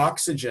of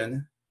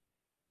oxygen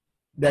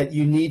that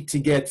you need to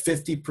get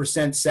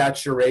 50%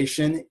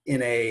 saturation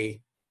in a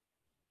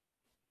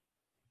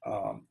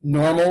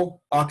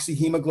normal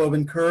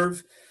oxyhemoglobin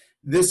curve.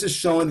 This is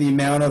showing the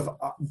amount of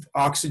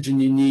oxygen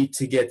you need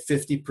to get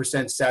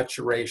 50%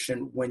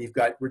 saturation when you've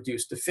got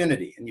reduced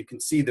affinity. And you can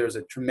see there's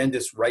a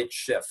tremendous right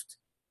shift.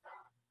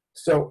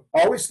 So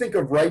always think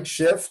of right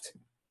shift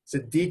as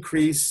a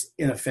decrease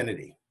in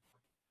affinity.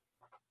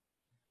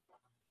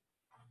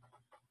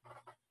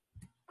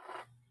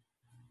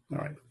 All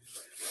right.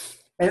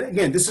 And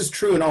again, this is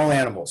true in all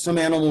animals. Some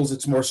animals,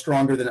 it's more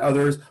stronger than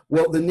others.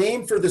 Well, the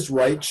name for this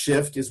right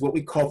shift is what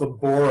we call the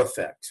Bohr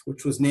effect,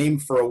 which was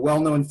named for a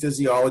well-known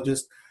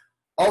physiologist,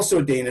 also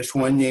a Danish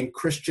one, named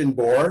Christian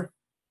Bohr.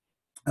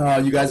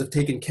 You guys have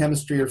taken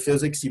chemistry or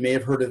physics. You may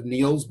have heard of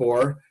Niels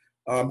Bohr.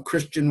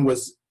 Christian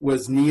was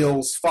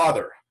Niels'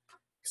 father.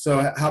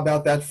 So how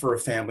about that for a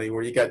family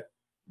where you got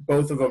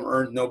both of them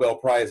earned Nobel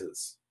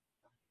Prizes?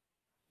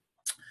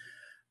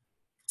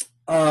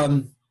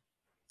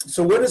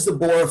 So what is the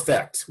Bohr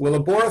effect? Well,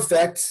 the Bohr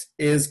effect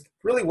is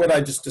really what I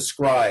just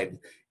described.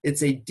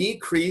 It's a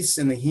decrease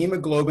in the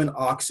hemoglobin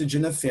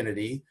oxygen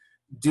affinity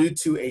due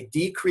to a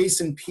decrease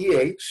in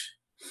pH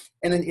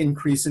and an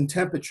increase in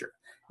temperature.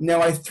 Now,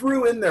 I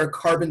threw in there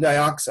carbon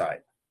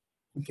dioxide.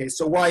 Okay,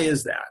 so why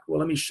is that? Well,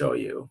 let me show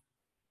you.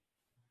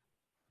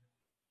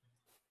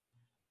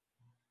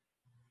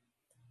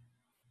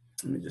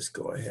 Let me just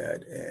go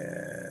ahead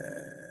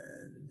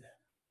and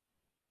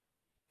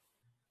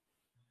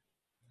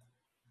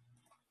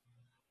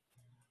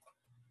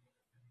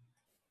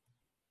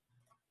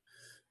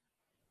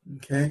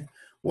okay,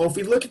 well, if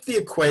we look at the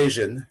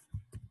equation,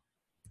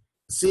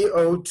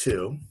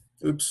 CO2,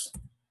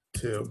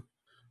 2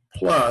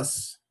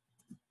 plus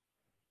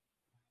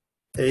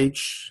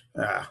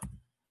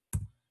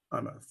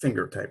I'm a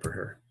finger typer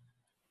here,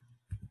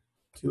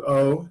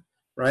 2O,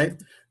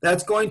 right?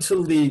 That's going to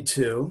lead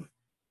to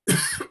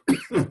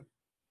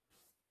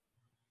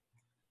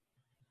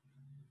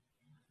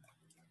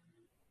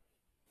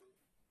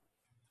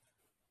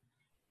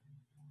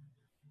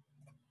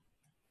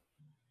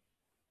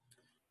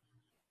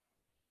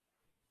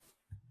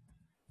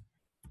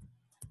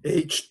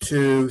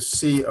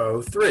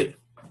H2CO3,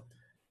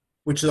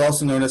 which is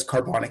also known as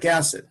carbonic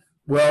acid.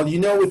 Well, you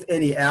know with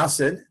any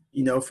acid,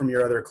 you know from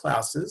your other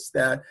classes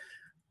that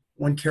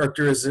one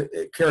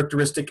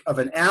characteristic of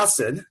an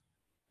acid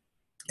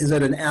is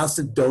that an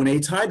acid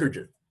donates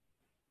hydrogen.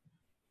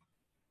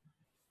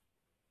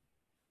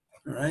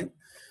 All right,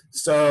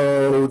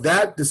 so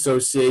that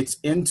dissociates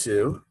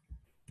into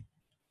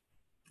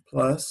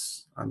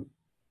plus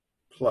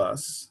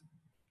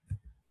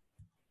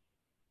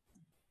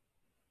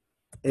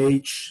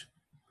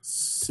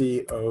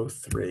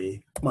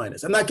HCO3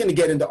 minus. I'm not going to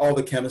get into all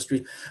the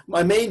chemistry.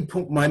 My main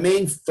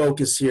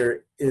focus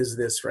here is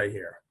this right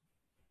here.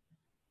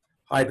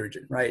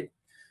 Hydrogen, right?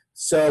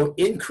 So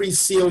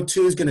increased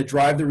CO2 is going to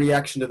drive the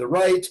reaction to the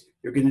right.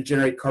 You're going to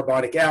generate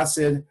carbonic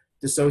acid,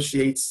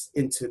 dissociates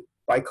into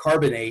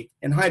bicarbonate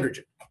and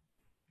hydrogen.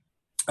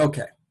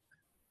 Okay.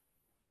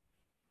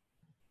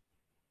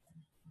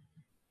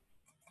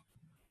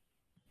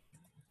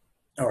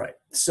 All right.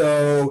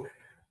 So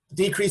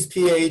decreased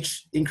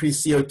pH,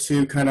 increased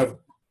CO2 kind of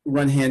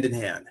run hand in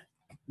hand,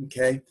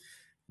 okay?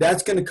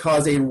 That's going to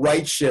cause a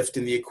right shift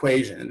in the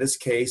equation, in this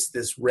case,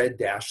 this red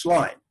dashed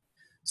line.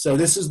 So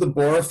this is the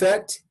Bohr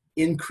effect,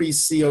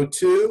 increased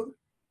CO2,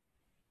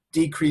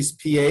 decreased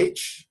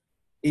pH,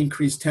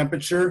 increased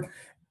temperature.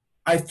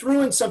 I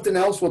threw in something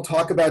else we'll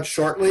talk about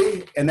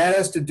shortly, and that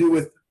has to do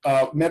with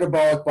a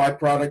metabolic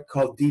byproduct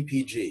called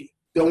DPG.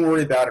 Don't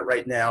worry about it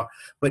right now,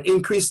 but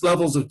increased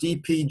levels of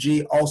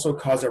DPG also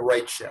cause a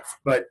right shift,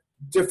 but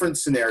different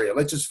scenario.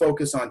 Let's just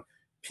focus on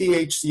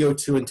pH,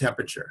 CO2, and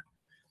temperature.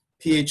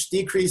 pH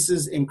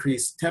decreases,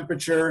 increased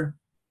temperature,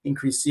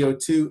 increased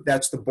CO2.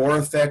 That's the Bohr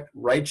effect,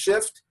 right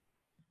shift.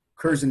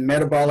 Occurs in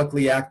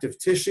metabolically active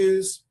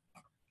tissues.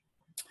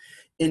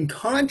 In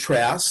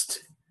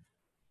contrast,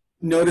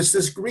 Notice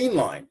this green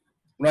line,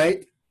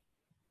 right?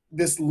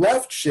 This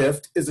left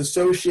shift is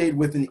associated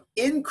with an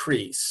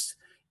increase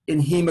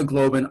in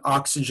hemoglobin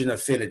oxygen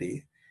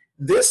affinity.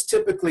 This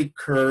typically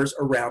occurs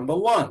around the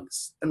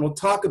lungs, and we'll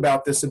talk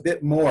about this a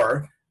bit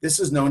more. This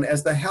is known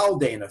as the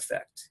Haldane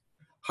effect.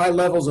 High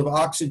levels of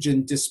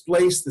oxygen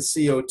displace the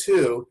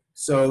CO2,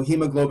 so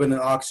hemoglobin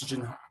and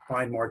oxygen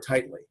bind more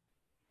tightly.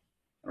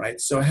 All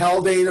right, so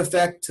Haldane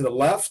effect to the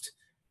left,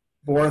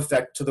 Bohr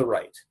effect to the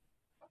right.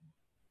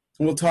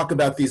 And we'll talk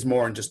about these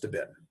more in just a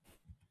bit.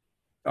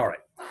 All right.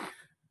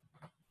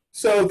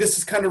 So this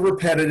is kind of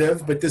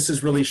repetitive, but this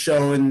is really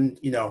showing,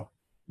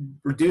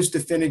 reduced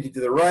affinity to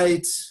the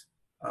right,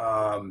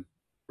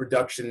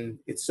 reduction.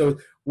 So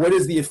what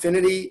is the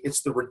affinity?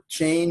 It's the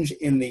change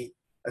in the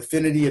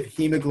affinity of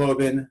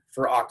hemoglobin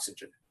for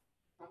oxygen.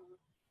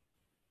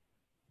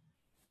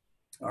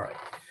 All right.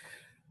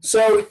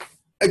 So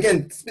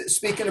again,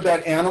 speaking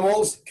about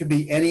animals, it could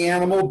be any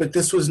animal, but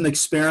this was an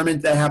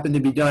experiment that happened to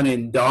be done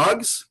in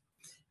dogs.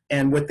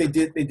 And what they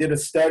did a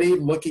study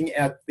looking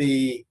at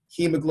the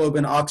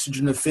hemoglobin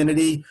oxygen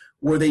affinity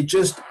where they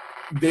just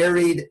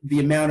varied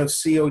the amount of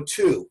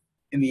CO2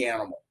 in the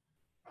animal,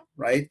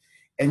 right?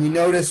 And you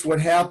notice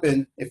what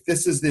happened if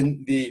this is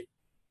the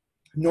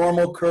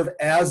normal curve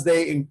as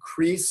they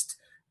increased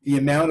the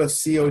amount of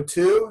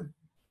CO2,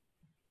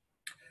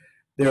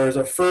 there is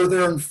a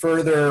further and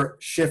further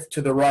shift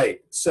to the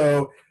right.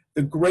 So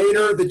the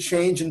greater the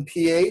change in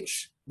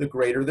pH, the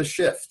greater the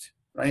shift,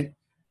 right?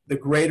 The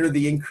greater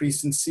the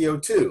increase in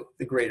CO2,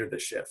 the greater the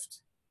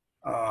shift,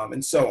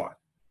 and so on.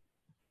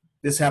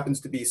 This happens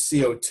to be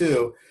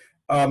CO2.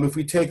 If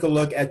we take a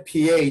look at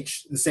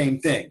pH, the same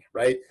thing,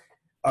 right?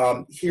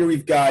 Here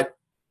we've got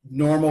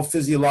normal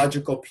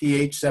physiological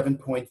pH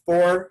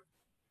 7.4.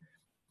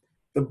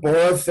 The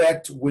Bohr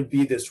effect would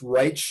be this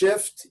right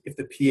shift if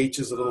the pH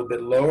is a little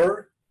bit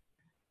lower.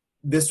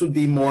 This would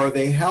be more of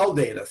a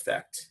Haldane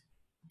effect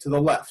to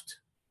the left.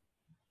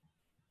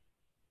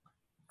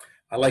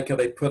 I like how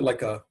they put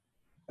like a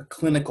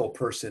clinical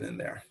person in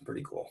there.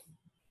 Pretty cool.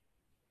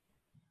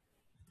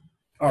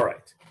 All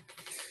right.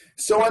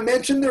 So I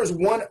mentioned there's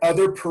one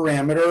other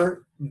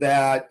parameter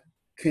that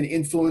can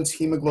influence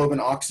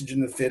hemoglobin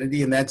oxygen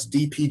affinity, and that's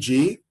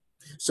DPG.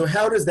 So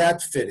how does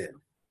that fit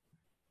in?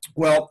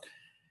 Well,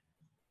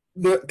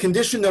 the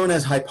condition known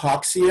as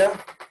hypoxia,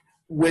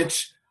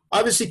 which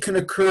obviously can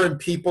occur in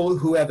people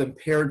who have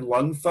impaired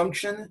lung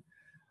function,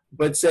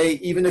 but say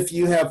even if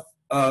you have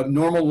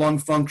normal lung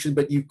function,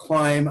 but you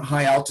climb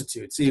high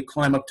altitude, so you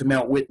climb up to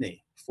Mount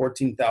Whitney,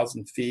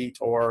 14,000 feet,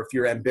 or if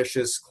you're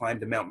ambitious, climb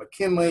to Mount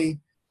McKinley,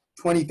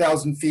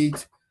 20,000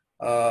 feet.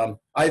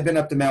 I've been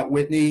up to Mount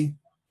Whitney,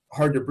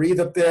 hard to breathe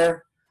up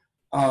there.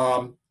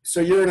 So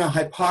you're in a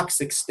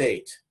hypoxic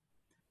state.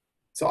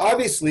 So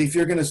obviously, if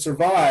you're going to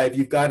survive,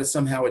 you've got to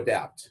somehow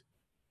adapt.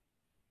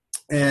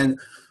 And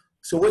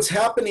so what's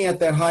happening at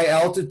that high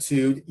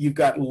altitude, you've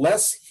got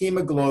less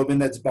hemoglobin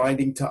that's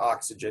binding to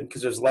oxygen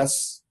because there's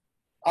less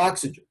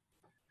oxygen.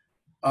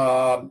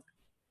 Even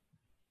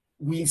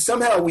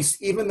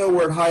though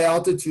we're at high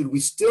altitude, we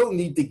still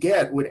need to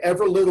get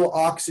whatever little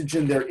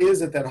oxygen there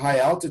is at that high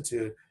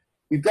altitude.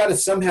 We've got to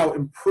somehow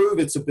improve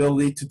its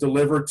ability to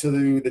deliver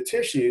to the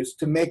tissues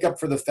to make up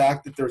for the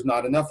fact that there's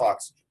not enough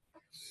oxygen.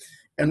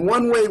 And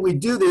one way we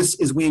do this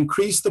is we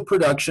increase the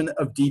production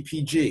of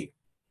DPG.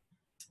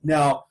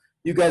 Now,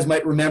 you guys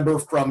might remember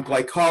from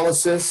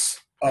glycolysis,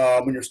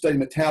 when you're studying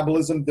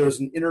metabolism, there's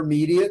an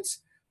intermediate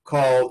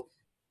called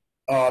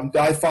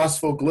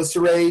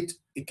diphosphoglycerate.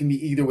 It can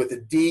be either with a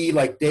D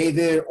like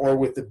David or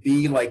with a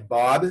B like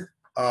Bob.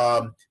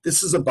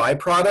 This is a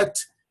byproduct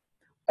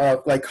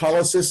of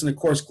glycolysis, and of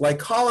course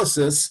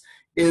glycolysis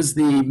is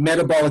the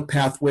metabolic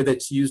pathway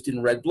that's used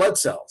in red blood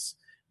cells.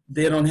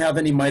 They don't have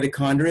any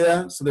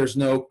mitochondria, so there's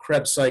no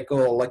Krebs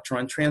cycle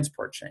electron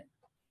transport chain.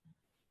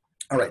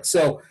 All right,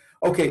 so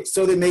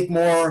they make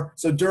more,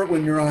 so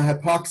when you're in a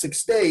hypoxic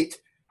state,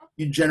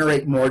 you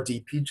generate more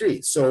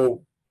DPG.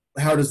 So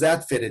how does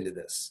that fit into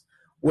this?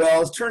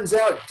 Well, it turns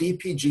out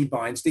DPG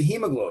binds to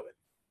hemoglobin.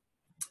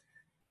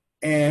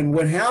 And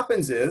what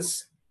happens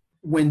is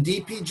when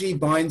DPG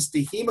binds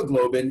to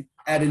hemoglobin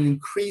at an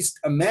increased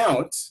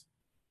amount,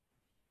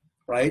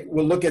 right?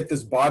 We'll look at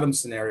this bottom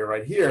scenario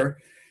right here.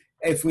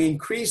 If we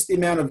increase the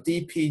amount of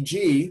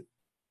DPG,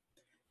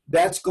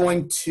 that's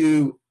going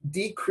to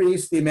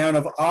decrease the amount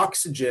of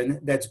oxygen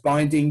that's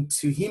binding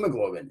to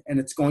hemoglobin, and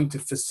it's going to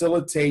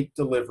facilitate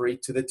delivery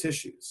to the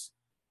tissues.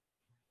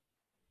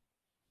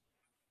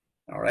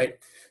 All right.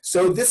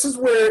 So this is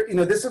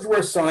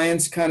where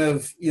science kind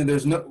of,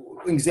 there's no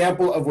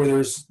example of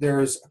where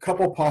there's a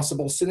couple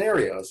possible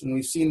scenarios, and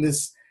we've seen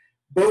this,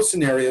 both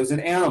scenarios in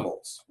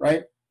animals,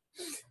 right?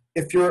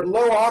 If you're at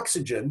low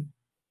oxygen,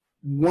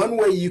 one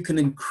way you can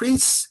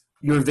increase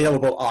your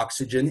available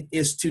oxygen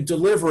is to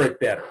deliver it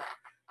better.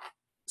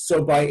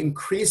 So by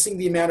increasing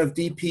the amount of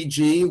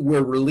DPG,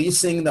 we're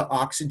releasing the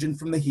oxygen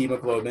from the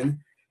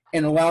hemoglobin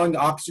and allowing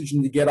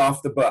oxygen to get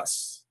off the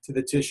bus to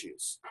the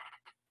tissues.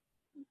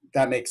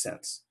 That makes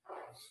sense.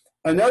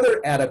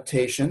 Another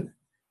adaptation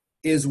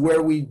is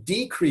where we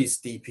decrease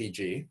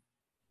DPG,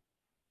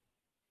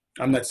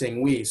 I'm not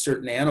saying we,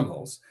 certain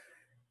animals,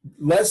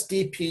 less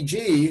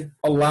DPG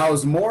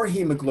allows more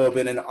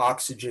hemoglobin and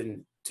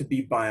oxygen to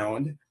be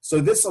bound. So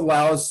this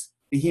allows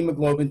the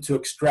hemoglobin to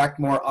extract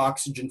more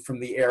oxygen from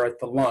the air at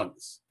the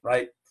lungs,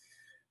 right?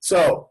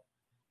 So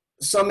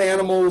some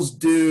animals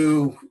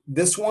do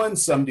this one,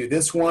 some do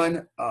this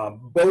one.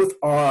 Both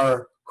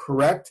are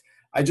correct.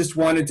 I just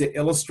wanted to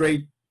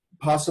illustrate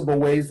possible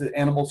ways that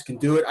animals can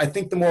do it. I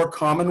think the more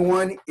common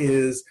one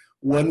is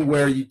one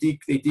where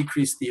they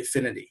decrease the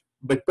affinity,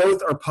 but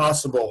both are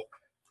possible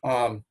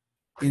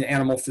in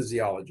animal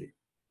physiology.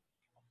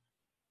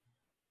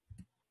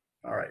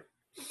 All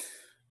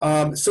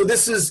right. So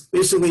this is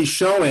basically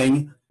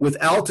showing with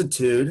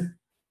altitude.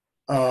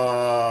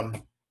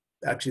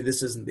 Actually,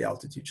 this isn't the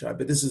altitude chart,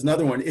 but this is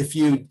another one. If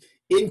you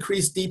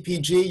increase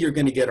DPG, you're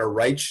going to get a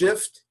right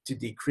shift to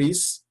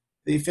decrease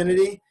the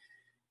affinity.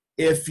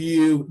 If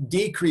you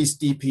decrease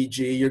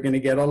DPG, you're going to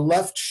get a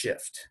left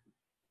shift,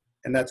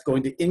 and that's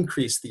going to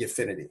increase the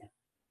affinity.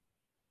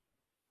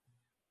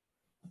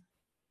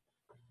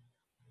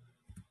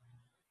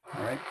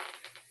 All right.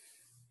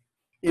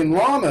 In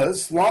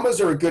llamas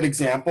are a good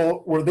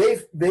example where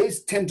they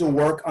tend to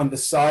work on the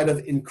side of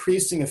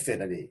increasing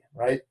affinity,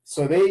 right?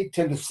 So they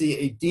tend to see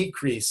a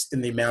decrease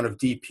in the amount of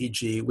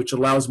DPG, which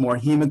allows more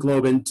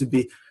hemoglobin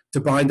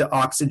to bind to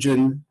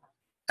oxygen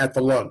at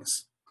the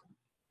lungs.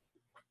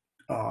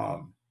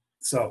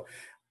 So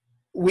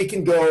we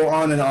can go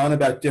on and on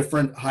about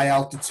different high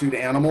altitude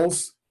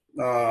animals,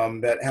 how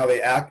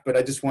they act, but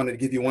I just wanted to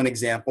give you one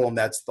example, and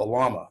that's the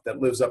llama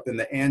that lives up in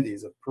the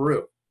Andes of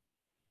Peru.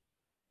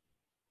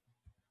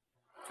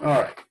 All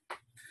right.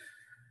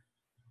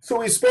 So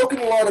we've spoken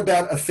a lot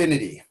about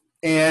affinity,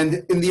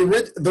 and in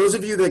those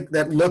of you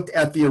that looked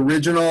at the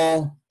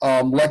original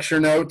lecture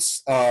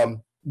notes,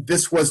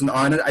 this wasn't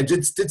on it. I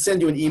did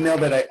send you an email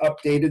that I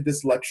updated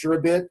this lecture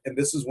a bit, and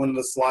this is one of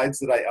the slides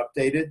that I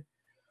updated.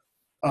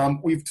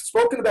 We've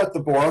spoken about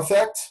the Bohr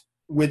effect,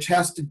 which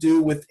has to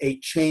do with a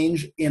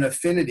change in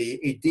affinity,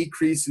 a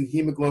decrease in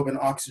hemoglobin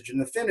oxygen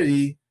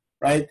affinity,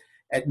 right,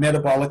 at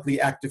metabolically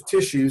active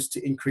tissues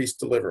to increase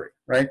delivery,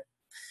 right?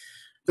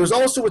 There's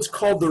also what's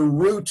called the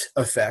root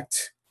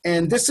effect,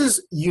 and this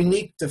is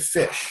unique to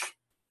fish.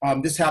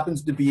 This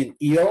happens to be an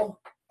eel,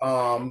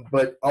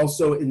 but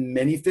also in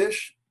many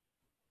fish.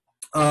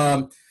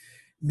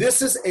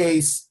 This is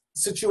a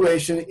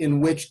situation in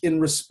which,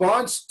 in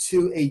response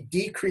to a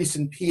decrease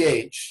in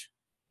pH,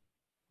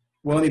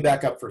 well, let me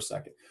back up for a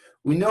second.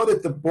 We know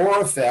that the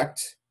Bohr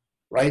effect,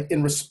 right,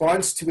 in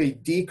response to a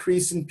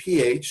decrease in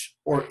pH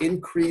or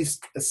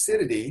increased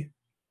acidity,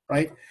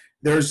 right,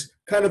 there's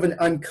kind of an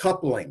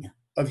uncoupling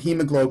of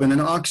hemoglobin and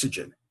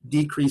oxygen,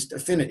 decreased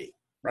affinity,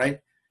 right?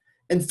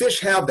 And fish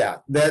have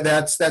that.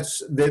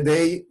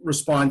 They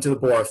respond to the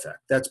Bohr effect.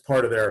 That's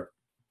part of their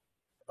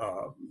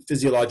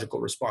physiological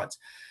response.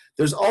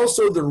 There's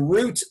also the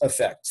root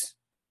effect.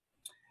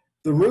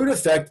 The root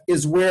effect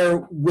is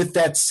where, with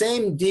that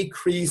same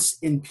decrease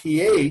in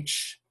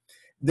pH,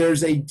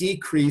 there's a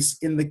decrease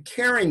in the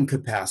carrying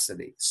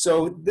capacity.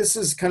 So this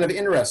is kind of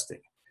interesting.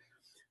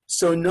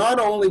 So not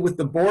only with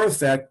the Bohr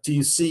effect do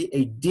you see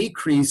a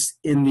decrease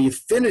in the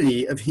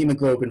affinity of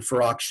hemoglobin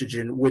for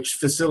oxygen, which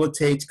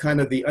facilitates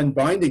kind of the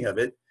unbinding of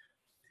it,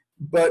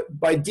 but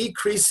by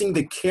decreasing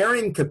the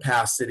carrying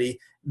capacity,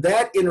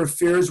 that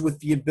interferes with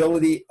the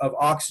ability of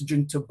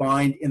oxygen to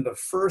bind in the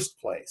first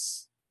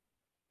place.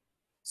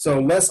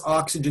 So less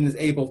oxygen is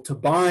able to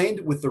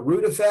bind with the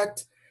root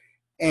effect,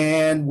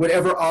 and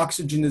whatever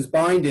oxygen is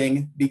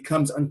binding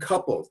becomes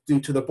uncoupled due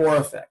to the Bohr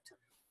effect,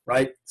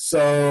 right?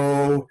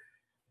 So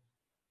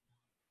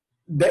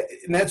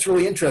that's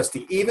really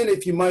interesting. Even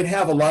if you might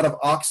have a lot of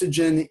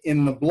oxygen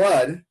in the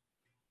blood,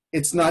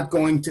 it's not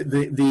going to,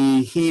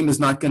 the heme is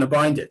not going to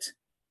bind it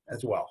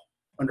as well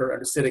under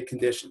acidic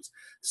conditions.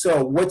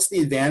 So what's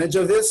the advantage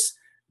of this?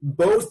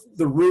 Both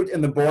the root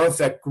and the Bohr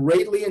effect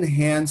greatly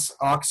enhance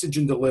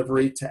oxygen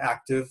delivery to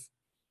active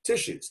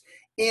tissues.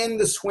 In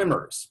the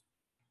swimmers,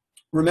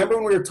 remember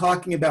when we were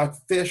talking about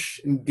fish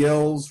and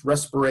gills,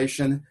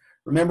 respiration,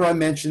 remember I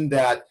mentioned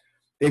that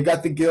they've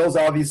got the gills,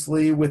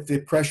 obviously, with the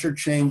pressure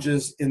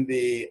changes in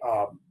the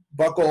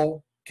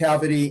buccal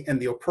cavity and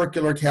the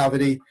opercular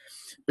cavity.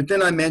 But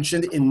then I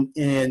mentioned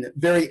in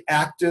very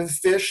active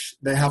fish,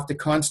 they have to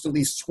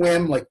constantly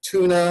swim, like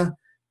tuna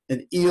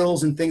and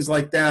eels and things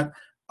like that.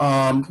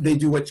 They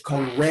do what's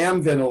called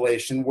ram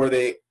ventilation, where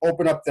they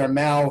open up their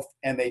mouth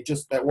and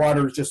that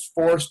water is just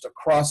forced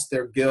across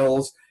their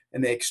gills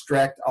and they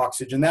extract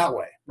oxygen that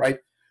way, right?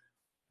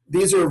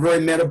 These are very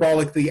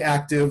metabolically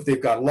active.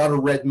 They've got a lot of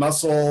red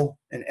muscle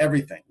and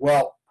everything.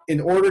 Well, in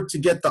order to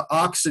get the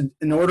oxygen,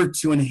 in order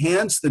to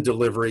enhance the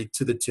delivery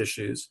to the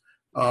tissues,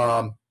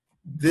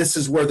 this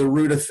is where the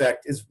root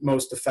effect is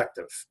most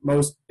effective,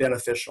 most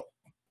beneficial.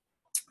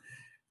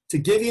 To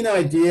give you an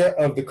idea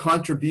of the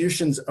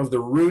contributions of the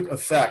root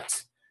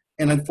effect,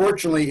 and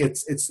unfortunately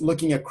it's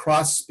looking at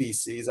cross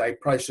species. I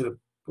probably should have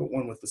put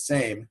one with the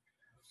same.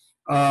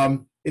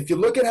 If you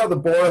look at how the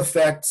Bohr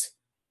effect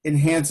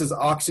enhances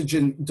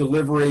oxygen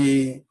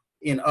delivery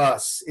in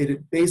us,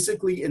 it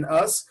basically in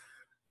us,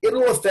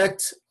 it'll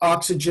affect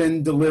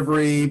oxygen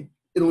delivery.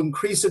 It'll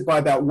increase it by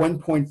about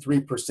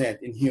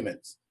 1.3% in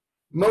humans.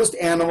 Most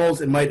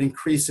animals, it might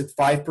increase it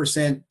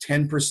 5%,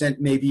 10%,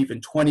 maybe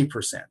even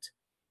 20%,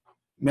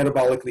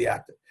 metabolically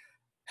active.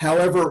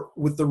 However,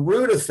 with the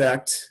root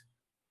effect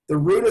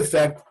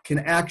can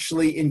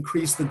actually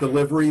increase the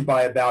delivery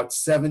by about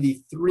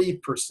 73%.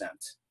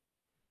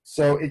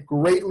 So it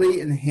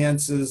greatly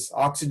enhances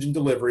oxygen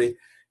delivery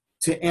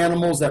to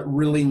animals that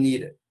really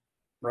need it,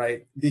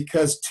 right?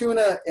 Because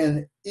tuna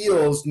and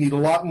eels need a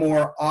lot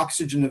more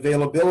oxygen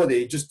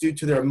availability just due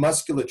to their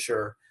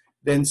musculature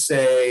than,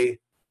 say,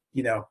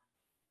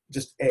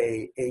 just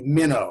a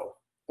minnow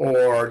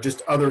or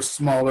just other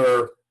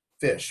smaller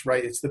fish,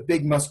 right? It's the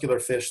big muscular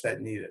fish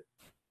that need it.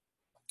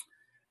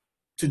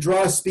 To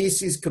draw a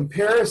species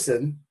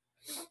comparison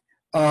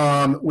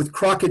with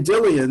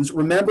crocodilians,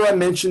 remember I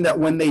mentioned that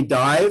when they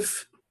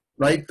dive,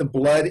 right, the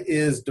blood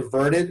is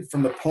diverted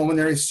from the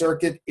pulmonary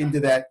circuit into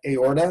that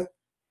aorta.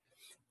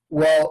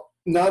 Well,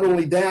 not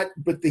only that,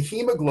 but the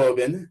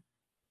hemoglobin,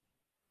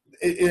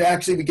 it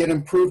actually we get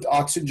improved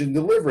oxygen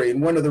delivery.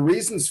 And one of the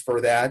reasons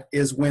for that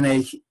is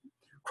when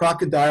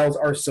crocodiles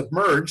are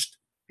submerged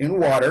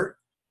in water,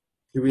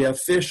 here we have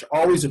fish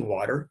always in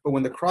water, but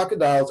when the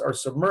crocodiles are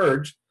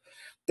submerged,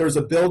 there's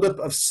a buildup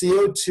of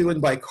CO2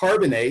 and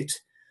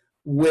bicarbonate,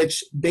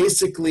 which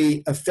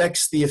basically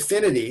affects the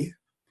affinity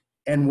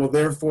and will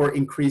therefore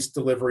increase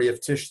delivery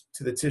of to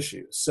the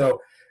tissue. So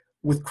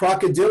with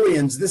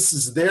crocodilians, this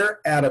is their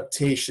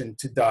adaptation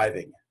to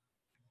diving,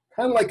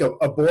 kind of like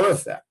a Bohr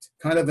effect,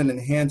 kind of an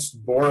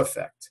enhanced Bohr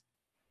effect.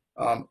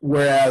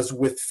 Whereas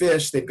with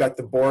fish, they've got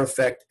the Bohr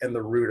effect and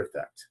the root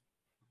effect.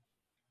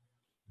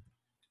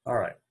 All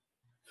right.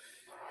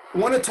 I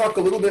want to talk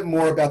a little bit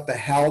more about the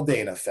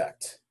Haldane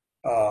effect.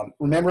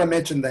 Remember I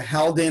mentioned the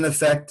Haldane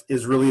effect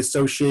is really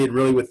associated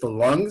with the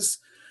lungs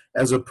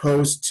as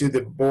opposed to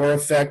the Bohr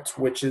effect,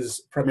 which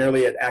is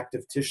primarily at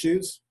active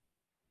tissues.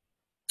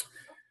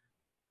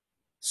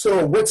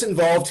 So what's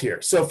involved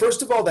here? So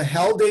first of all, the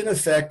Haldane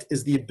effect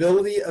is the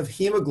ability of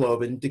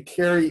hemoglobin to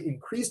carry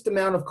increased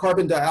amount of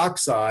carbon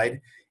dioxide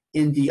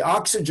in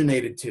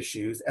deoxygenated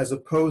tissues as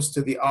opposed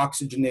to the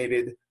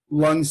oxygenated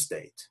lung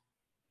state.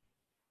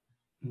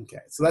 Okay,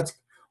 so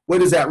what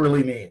does that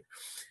really mean?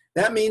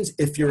 That means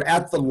if you're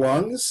at the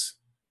lungs,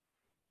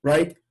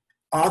 right,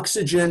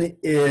 oxygen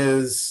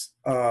is,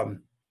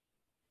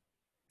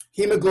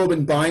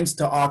 hemoglobin binds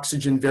to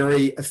oxygen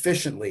very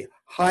efficiently.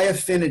 High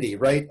affinity,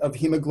 right, of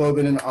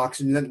hemoglobin and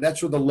oxygen,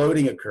 that's where the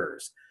loading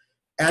occurs.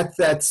 At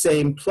that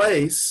same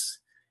place,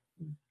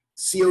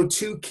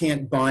 CO2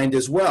 can't bind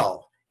as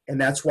well, and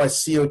that's why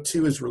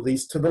CO2 is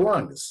released to the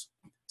lungs.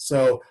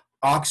 So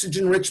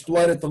oxygen-rich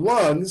blood at the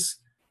lungs,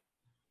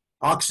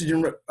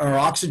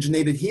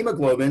 oxygenated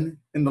hemoglobin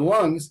in the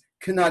lungs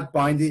cannot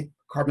bind the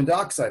carbon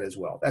dioxide as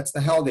well. That's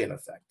the Haldane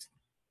effect,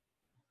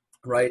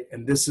 right?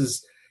 And this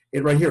is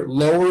it right here,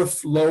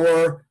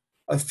 lower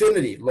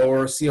affinity,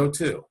 lower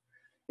CO2.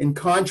 In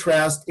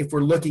contrast, if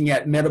we're looking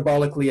at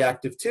metabolically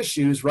active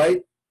tissues,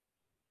 right,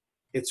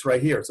 it's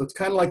right here. So it's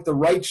kind of like the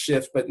right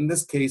shift, but in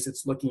this case,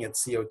 it's looking at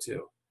CO2.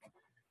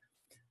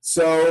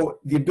 So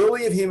the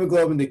ability of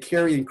hemoglobin to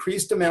carry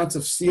increased amounts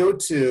of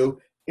CO2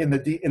 in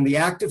the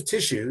active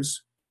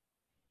tissues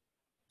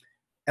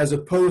as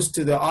opposed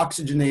to the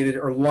oxygenated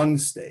or lung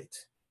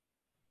state.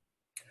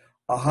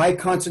 A high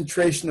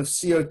concentration of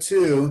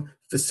CO2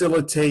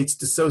 facilitates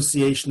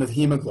dissociation of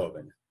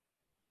hemoglobin.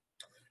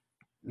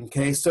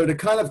 Okay, so to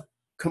kind of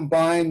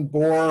combine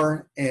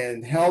Bohr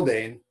and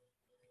Haldane,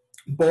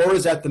 Bohr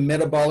is at the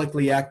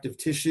metabolically active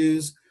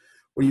tissues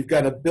where you've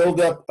got a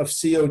buildup of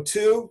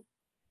CO2,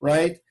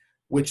 right,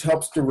 which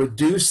helps to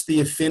reduce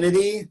the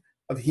affinity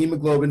of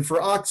hemoglobin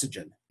for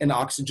oxygen, and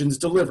oxygen is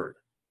delivered.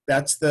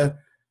 That's the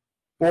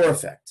Bohr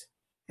effect.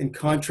 In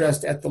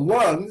contrast, at the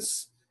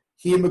lungs,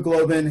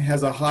 hemoglobin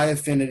has a high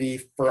affinity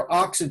for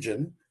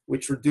oxygen,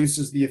 which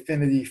reduces the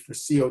affinity for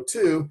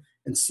CO2,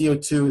 and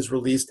CO2 is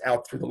released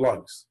out through the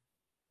lungs.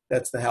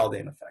 That's the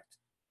Haldane effect.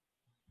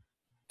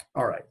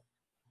 All right.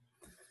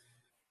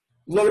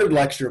 Loaded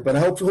lecture, but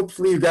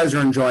hopefully you guys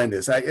are enjoying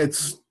this.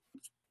 It's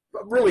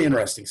really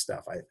interesting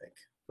stuff, I think.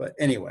 But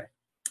anyway,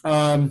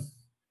 all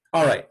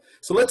right.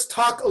 So let's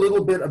talk a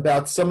little bit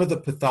about some of the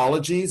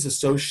pathologies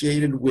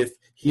associated with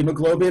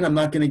hemoglobin. I'm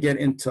not going to get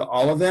into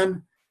all of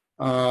them,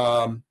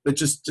 but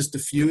just a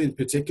few in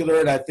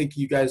particular, and I think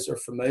you guys are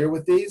familiar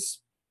with these.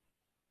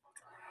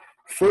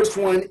 First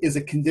one is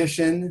a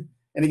condition,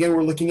 and again,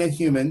 we're looking at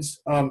humans,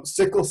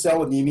 sickle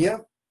cell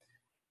anemia.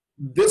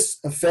 This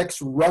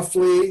affects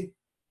roughly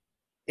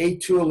 8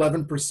 to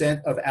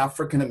 11% of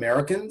African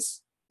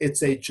Americans.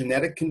 It's a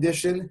genetic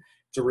condition.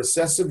 It's a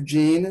recessive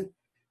gene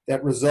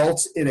that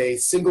results in a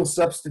single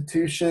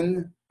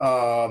substitution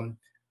of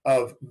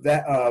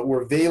that,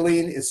 where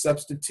valine is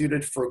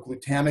substituted for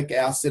glutamic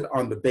acid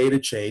on the beta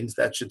chains.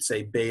 That should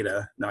say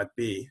beta, not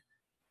B.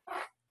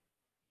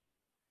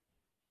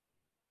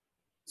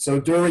 So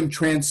during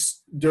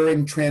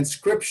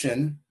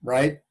transcription,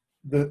 right,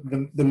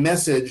 the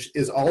message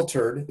is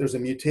altered. There's a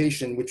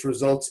mutation which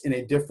results in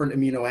a different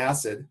amino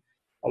acid.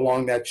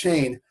 along that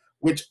chain,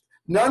 which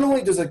not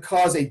only does it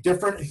cause a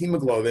different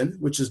hemoglobin,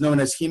 which is known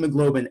as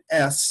hemoglobin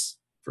S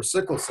for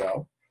sickle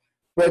cell,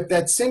 but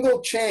that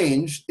single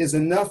change is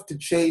enough to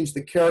change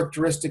the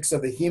characteristics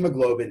of the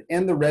hemoglobin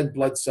and the red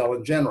blood cell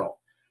in general.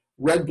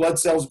 Red blood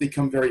cells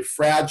become very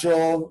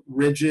fragile,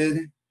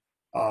 rigid,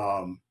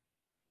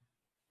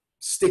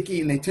 sticky,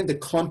 and they tend to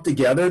clump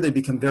together. They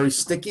become very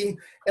sticky.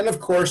 And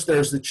of course,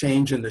 there's the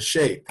change in the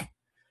shape.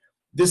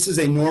 This is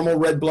a normal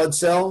red blood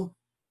cell.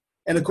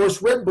 And of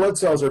course, red blood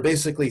cells are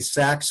basically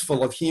sacs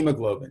full of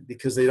hemoglobin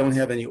because they don't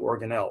have any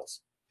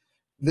organelles.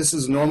 This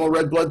is a normal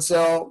red blood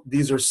cell.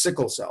 These are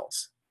sickle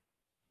cells.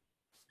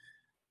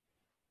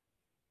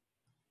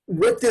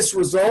 What this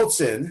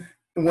results in,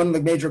 and one of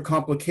the major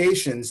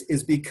complications,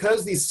 is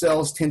because these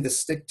cells tend to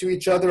stick to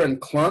each other and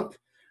clump,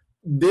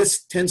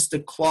 this tends to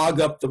clog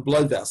up the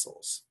blood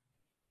vessels.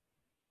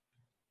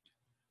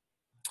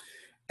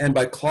 And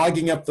by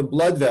clogging up the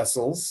blood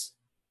vessels,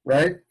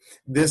 right,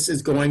 this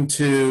is going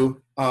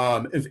to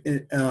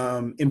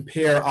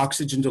impair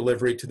oxygen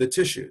delivery to the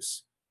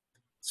tissues.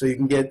 So you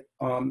can get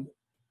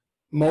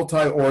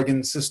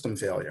multi-organ system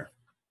failure.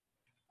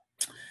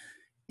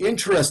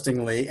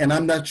 Interestingly, and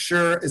I'm not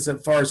sure as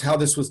far as how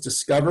this was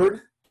discovered,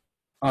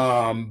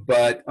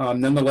 but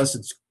nonetheless,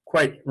 it's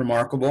quite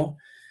remarkable,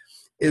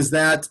 is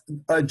that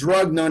a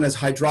drug known as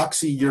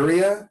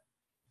hydroxyurea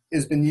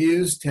has been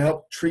used to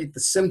help treat the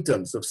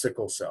symptoms of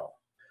sickle cell.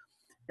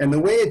 And the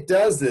way it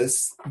does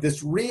this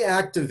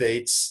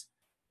reactivates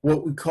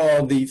what we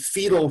call the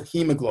fetal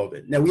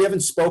hemoglobin. Now, we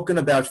haven't spoken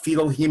about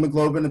fetal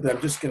hemoglobin, but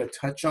I'm just going to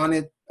touch on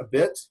it a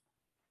bit.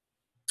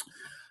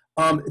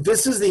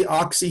 This is the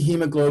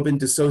oxyhemoglobin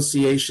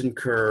dissociation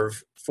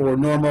curve for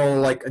normal,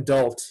 like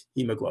adult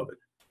hemoglobin,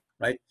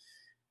 right?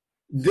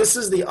 This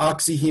is the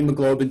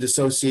oxyhemoglobin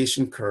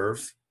dissociation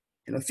curve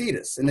in a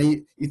fetus. And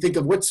then you think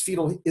of what's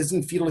fetal,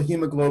 isn't fetal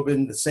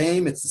hemoglobin the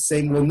same? It's the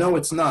same. Well, no,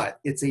 it's not.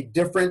 It's a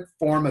different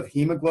form of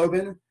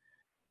hemoglobin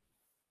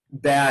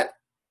that,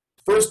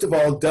 first of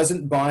all,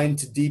 doesn't bind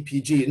to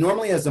DPG. It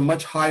normally has a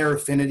much higher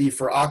affinity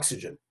for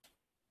oxygen.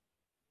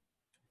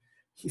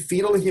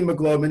 Fetal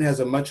hemoglobin has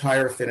a much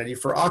higher affinity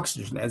for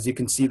oxygen, as you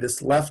can see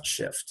this left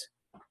shift.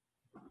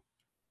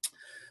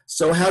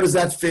 So how does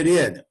that fit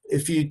in?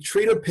 If you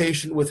treat a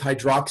patient with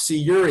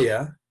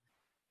hydroxyurea,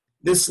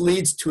 this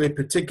leads to a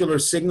particular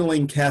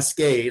signaling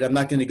cascade. I'm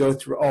not going to go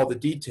through all the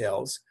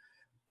details,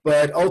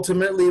 but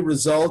ultimately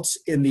results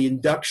in the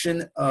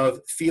induction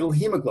of fetal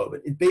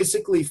hemoglobin. It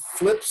basically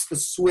flips the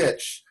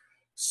switch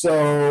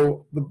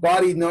so the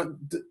body,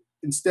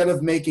 instead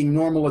of making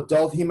normal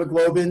adult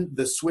hemoglobin,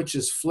 the switch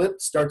is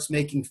flipped, starts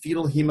making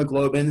fetal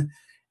hemoglobin,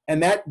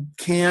 and that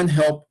can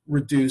help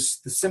reduce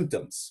the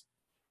symptoms.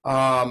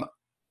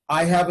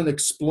 I haven't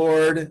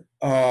explored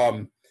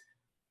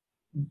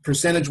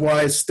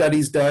percentage-wise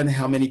studies done,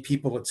 how many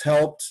people it's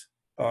helped,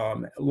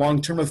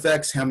 long-term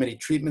effects, how many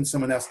treatments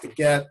someone has to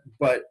get,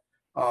 but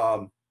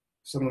if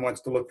someone wants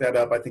to look that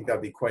up, I think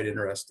that'd be quite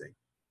interesting.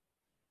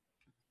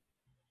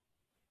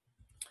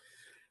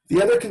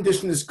 The other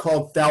condition is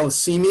called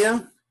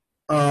thalassemia,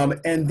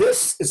 and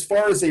this, as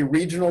far as a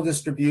regional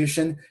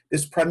distribution,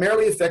 this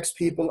primarily affects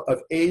people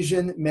of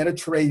Asian,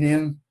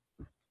 Mediterranean,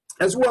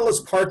 as well as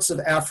parts of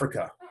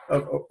Africa,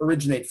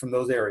 originate from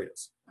those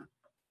areas,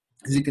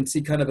 as you can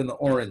see kind of in the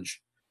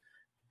orange.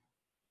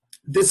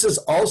 This is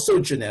also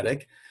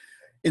genetic.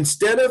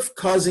 Instead of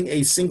causing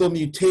a single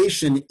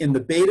mutation in the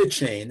beta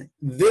chain,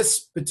 this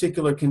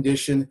particular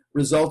condition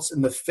results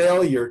in the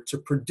failure to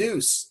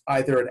produce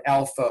either an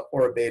alpha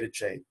or a beta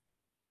chain.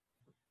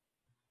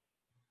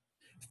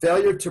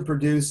 Failure to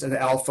produce an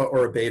alpha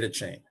or a beta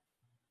chain.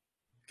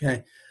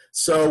 Okay,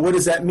 so what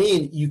does that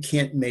mean? You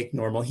can't make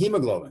normal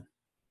hemoglobin.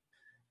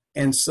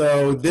 And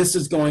so this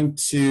is going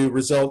to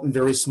result in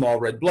very small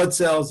red blood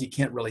cells. You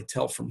can't really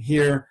tell from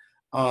here.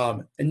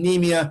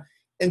 Anemia,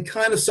 and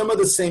kind of some of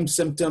the same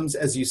symptoms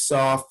as you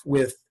saw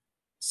with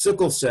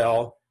sickle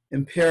cell,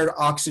 impaired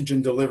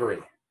oxygen delivery.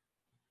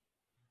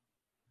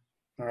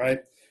 All right.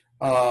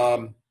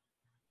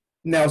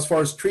 Now, as far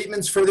as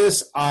treatments for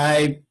this,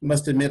 I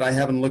must admit I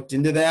haven't looked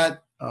into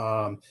that.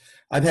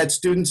 I've had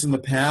students in the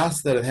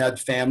past that have had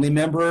family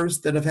members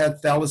that have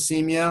had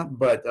thalassemia,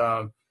 but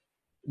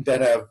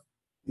that have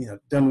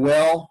done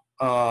well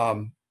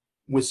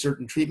with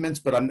certain treatments,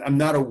 but I'm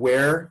not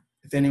aware.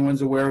 If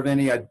anyone's aware of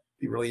any, I'd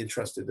be really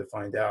interested to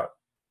find out.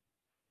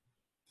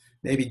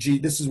 Maybe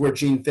this is where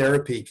gene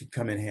therapy could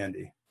come in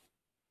handy.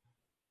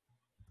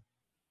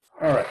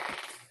 All right.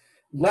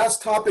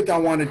 Last topic I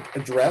want to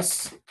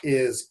address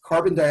is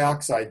carbon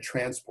dioxide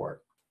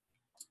transport.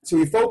 So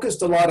we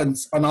focused a lot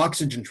on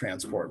oxygen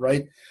transport,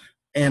 right?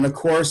 And of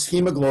course,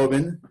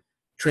 hemoglobin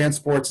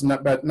transports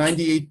about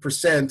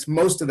 98%,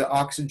 most of the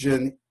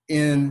oxygen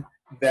in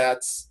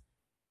that's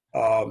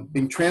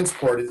being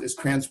transported is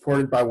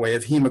transported by way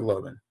of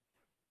hemoglobin.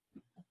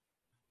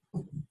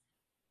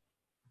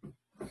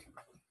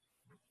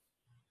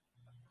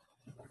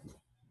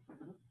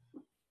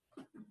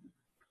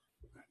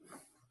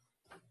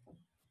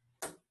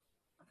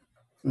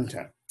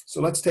 Okay,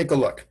 so let's take a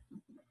look.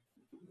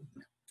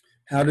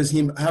 How does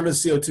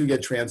CO2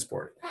 get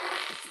transported?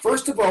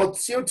 First of all,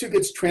 CO2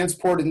 gets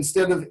transported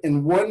instead of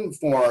in one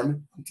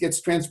form, it gets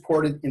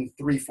transported in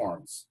three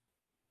forms.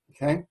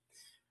 Okay.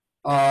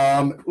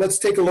 Let's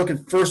take a look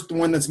at first the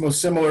one that's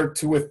most similar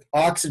to with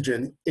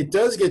oxygen. It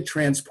does get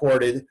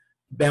transported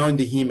bound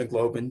to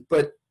hemoglobin,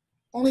 but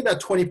only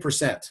about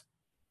 20%.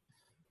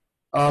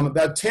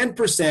 About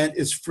 10%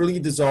 is freely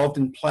dissolved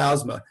in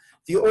plasma.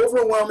 The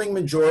overwhelming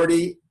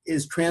majority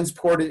is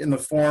transported in the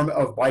form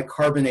of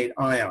bicarbonate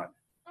ion.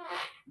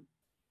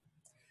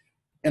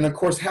 And of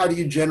course, how do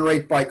you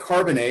generate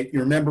bicarbonate?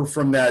 You remember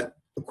from that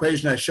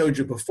equation I showed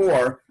you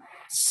before,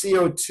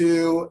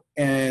 CO2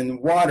 and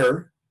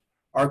water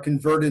are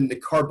converted into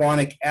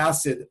carbonic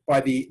acid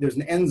by there's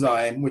an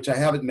enzyme, which I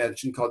haven't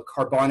mentioned, called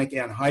carbonic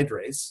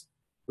anhydrase,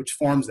 which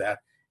forms that.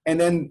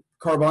 And then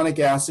carbonic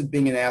acid,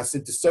 being an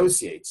acid,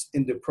 dissociates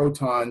into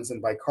protons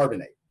and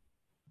bicarbonate.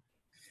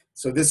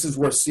 So this is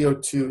where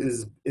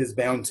CO2 is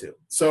bound to.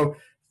 So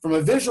from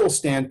a visual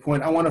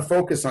standpoint, I want to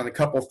focus on a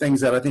couple of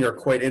things that I think are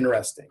quite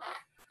interesting.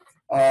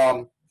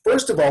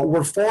 First of all,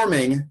 we're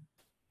forming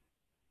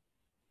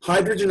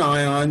hydrogen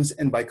ions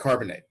and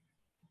bicarbonate.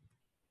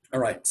 All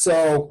right,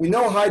 so we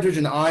know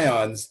hydrogen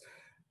ions,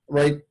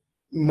 right?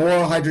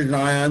 More hydrogen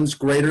ions,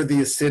 greater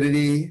the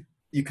acidity.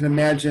 You can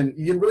imagine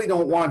you really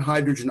don't want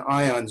hydrogen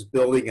ions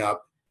building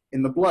up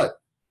in the blood.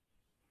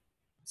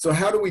 So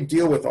how do we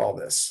deal with all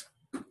this?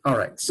 All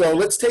right, so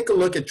let's take a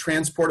look at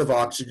transport of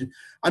oxygen.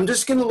 I'm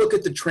just going to look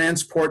at the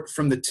transport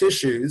from the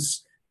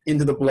tissues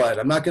into the blood.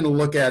 I'm not going to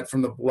look at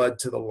from the blood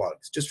to the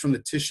lungs, just from the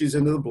tissues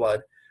into the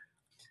blood.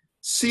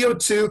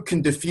 CO2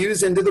 can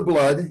diffuse into the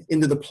blood,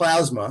 into the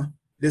plasma.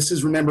 This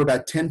is, remember,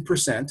 about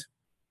 10%,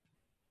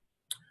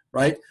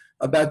 right?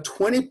 About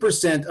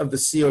 20% of the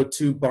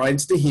CO2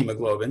 binds to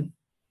hemoglobin.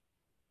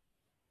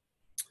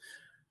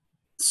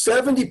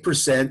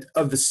 70%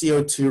 of the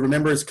CO2,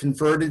 remember, is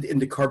converted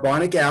into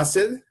carbonic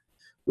acid,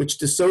 which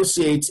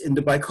dissociates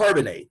into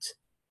bicarbonate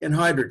and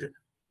hydrogen,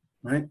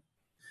 right?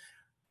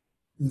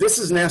 This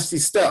is nasty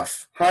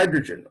stuff,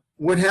 hydrogen.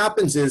 What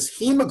happens is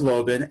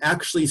hemoglobin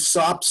actually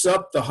sops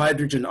up the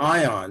hydrogen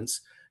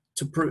ions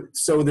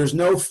so there's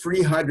no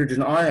free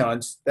hydrogen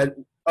ions that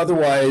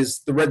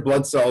otherwise the red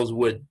blood cells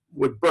would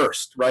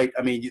burst, right?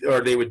 I mean,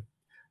 or they wouldn't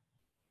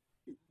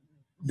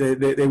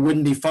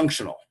be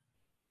functional.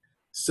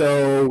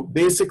 So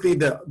basically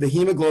the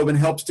hemoglobin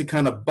helps to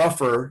kind of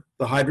buffer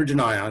the hydrogen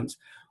ions.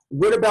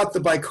 What about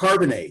the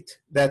bicarbonate?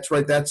 That's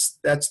right, that's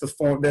the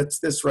form, that's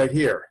this right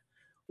here.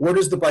 Where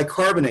does the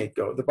bicarbonate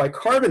go? The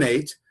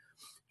bicarbonate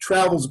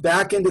travels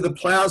back into the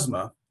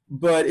plasma,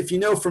 but if you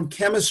know from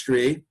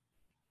chemistry,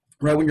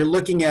 right, when you're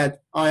looking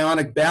at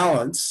ionic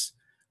balance,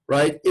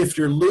 right, if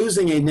you're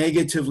losing a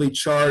negatively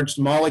charged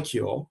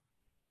molecule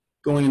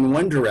going in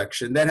one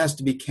direction, that has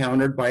to be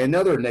countered by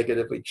another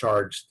negatively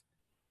charged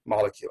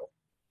molecule,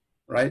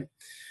 right?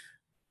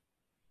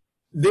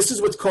 This is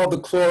what's called the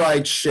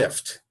chloride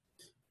shift.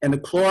 And the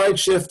chloride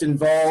shift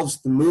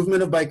involves the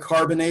movement of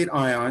bicarbonate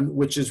ion,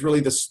 which is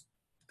really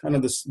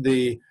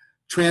the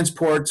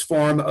transport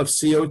form of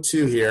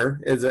CO2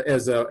 here as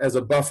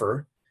a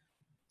buffer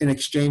in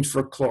exchange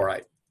for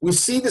chloride. We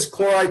see this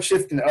chloride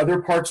shift in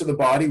other parts of the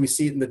body. We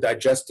see it in the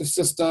digestive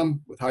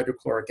system with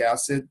hydrochloric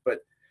acid,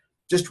 but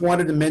just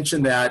wanted to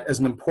mention that as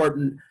an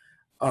important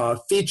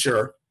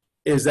feature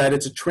is that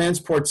it's a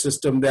transport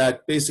system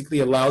that basically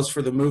allows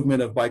for the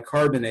movement of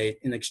bicarbonate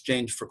in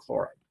exchange for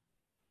chloride.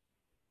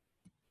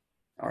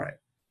 All right.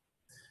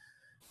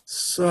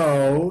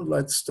 So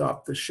let's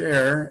stop the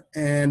share,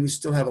 and we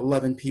still have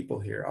 11 people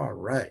here. All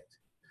right.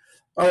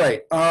 All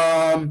right.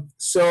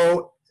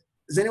 So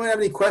does anyone have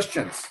any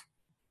questions?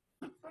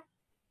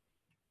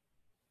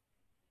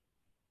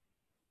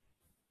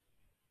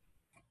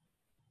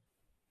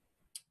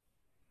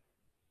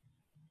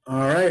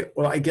 All right.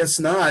 Well, I guess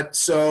not.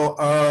 So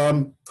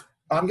I'm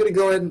going to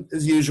go ahead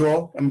as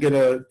usual. I'm going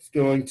to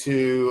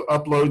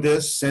upload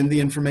this, send the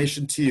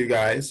information to you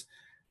guys.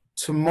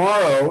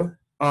 Tomorrow,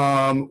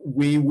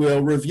 we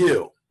will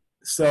review.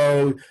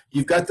 So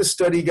you've got the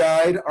study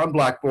guide on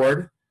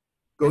Blackboard.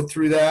 Go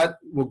through that.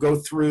 We'll go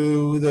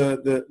through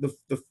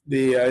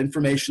the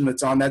information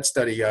that's on that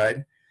study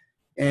guide.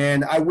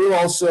 And I will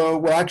also,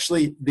 well,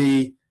 actually,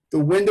 the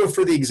window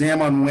for the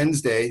exam on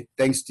Wednesday,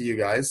 thanks to you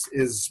guys,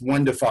 is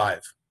 1 to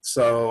 5.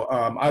 So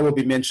I will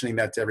be mentioning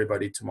that to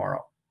everybody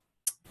tomorrow.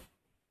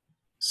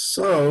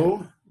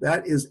 So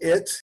that is it.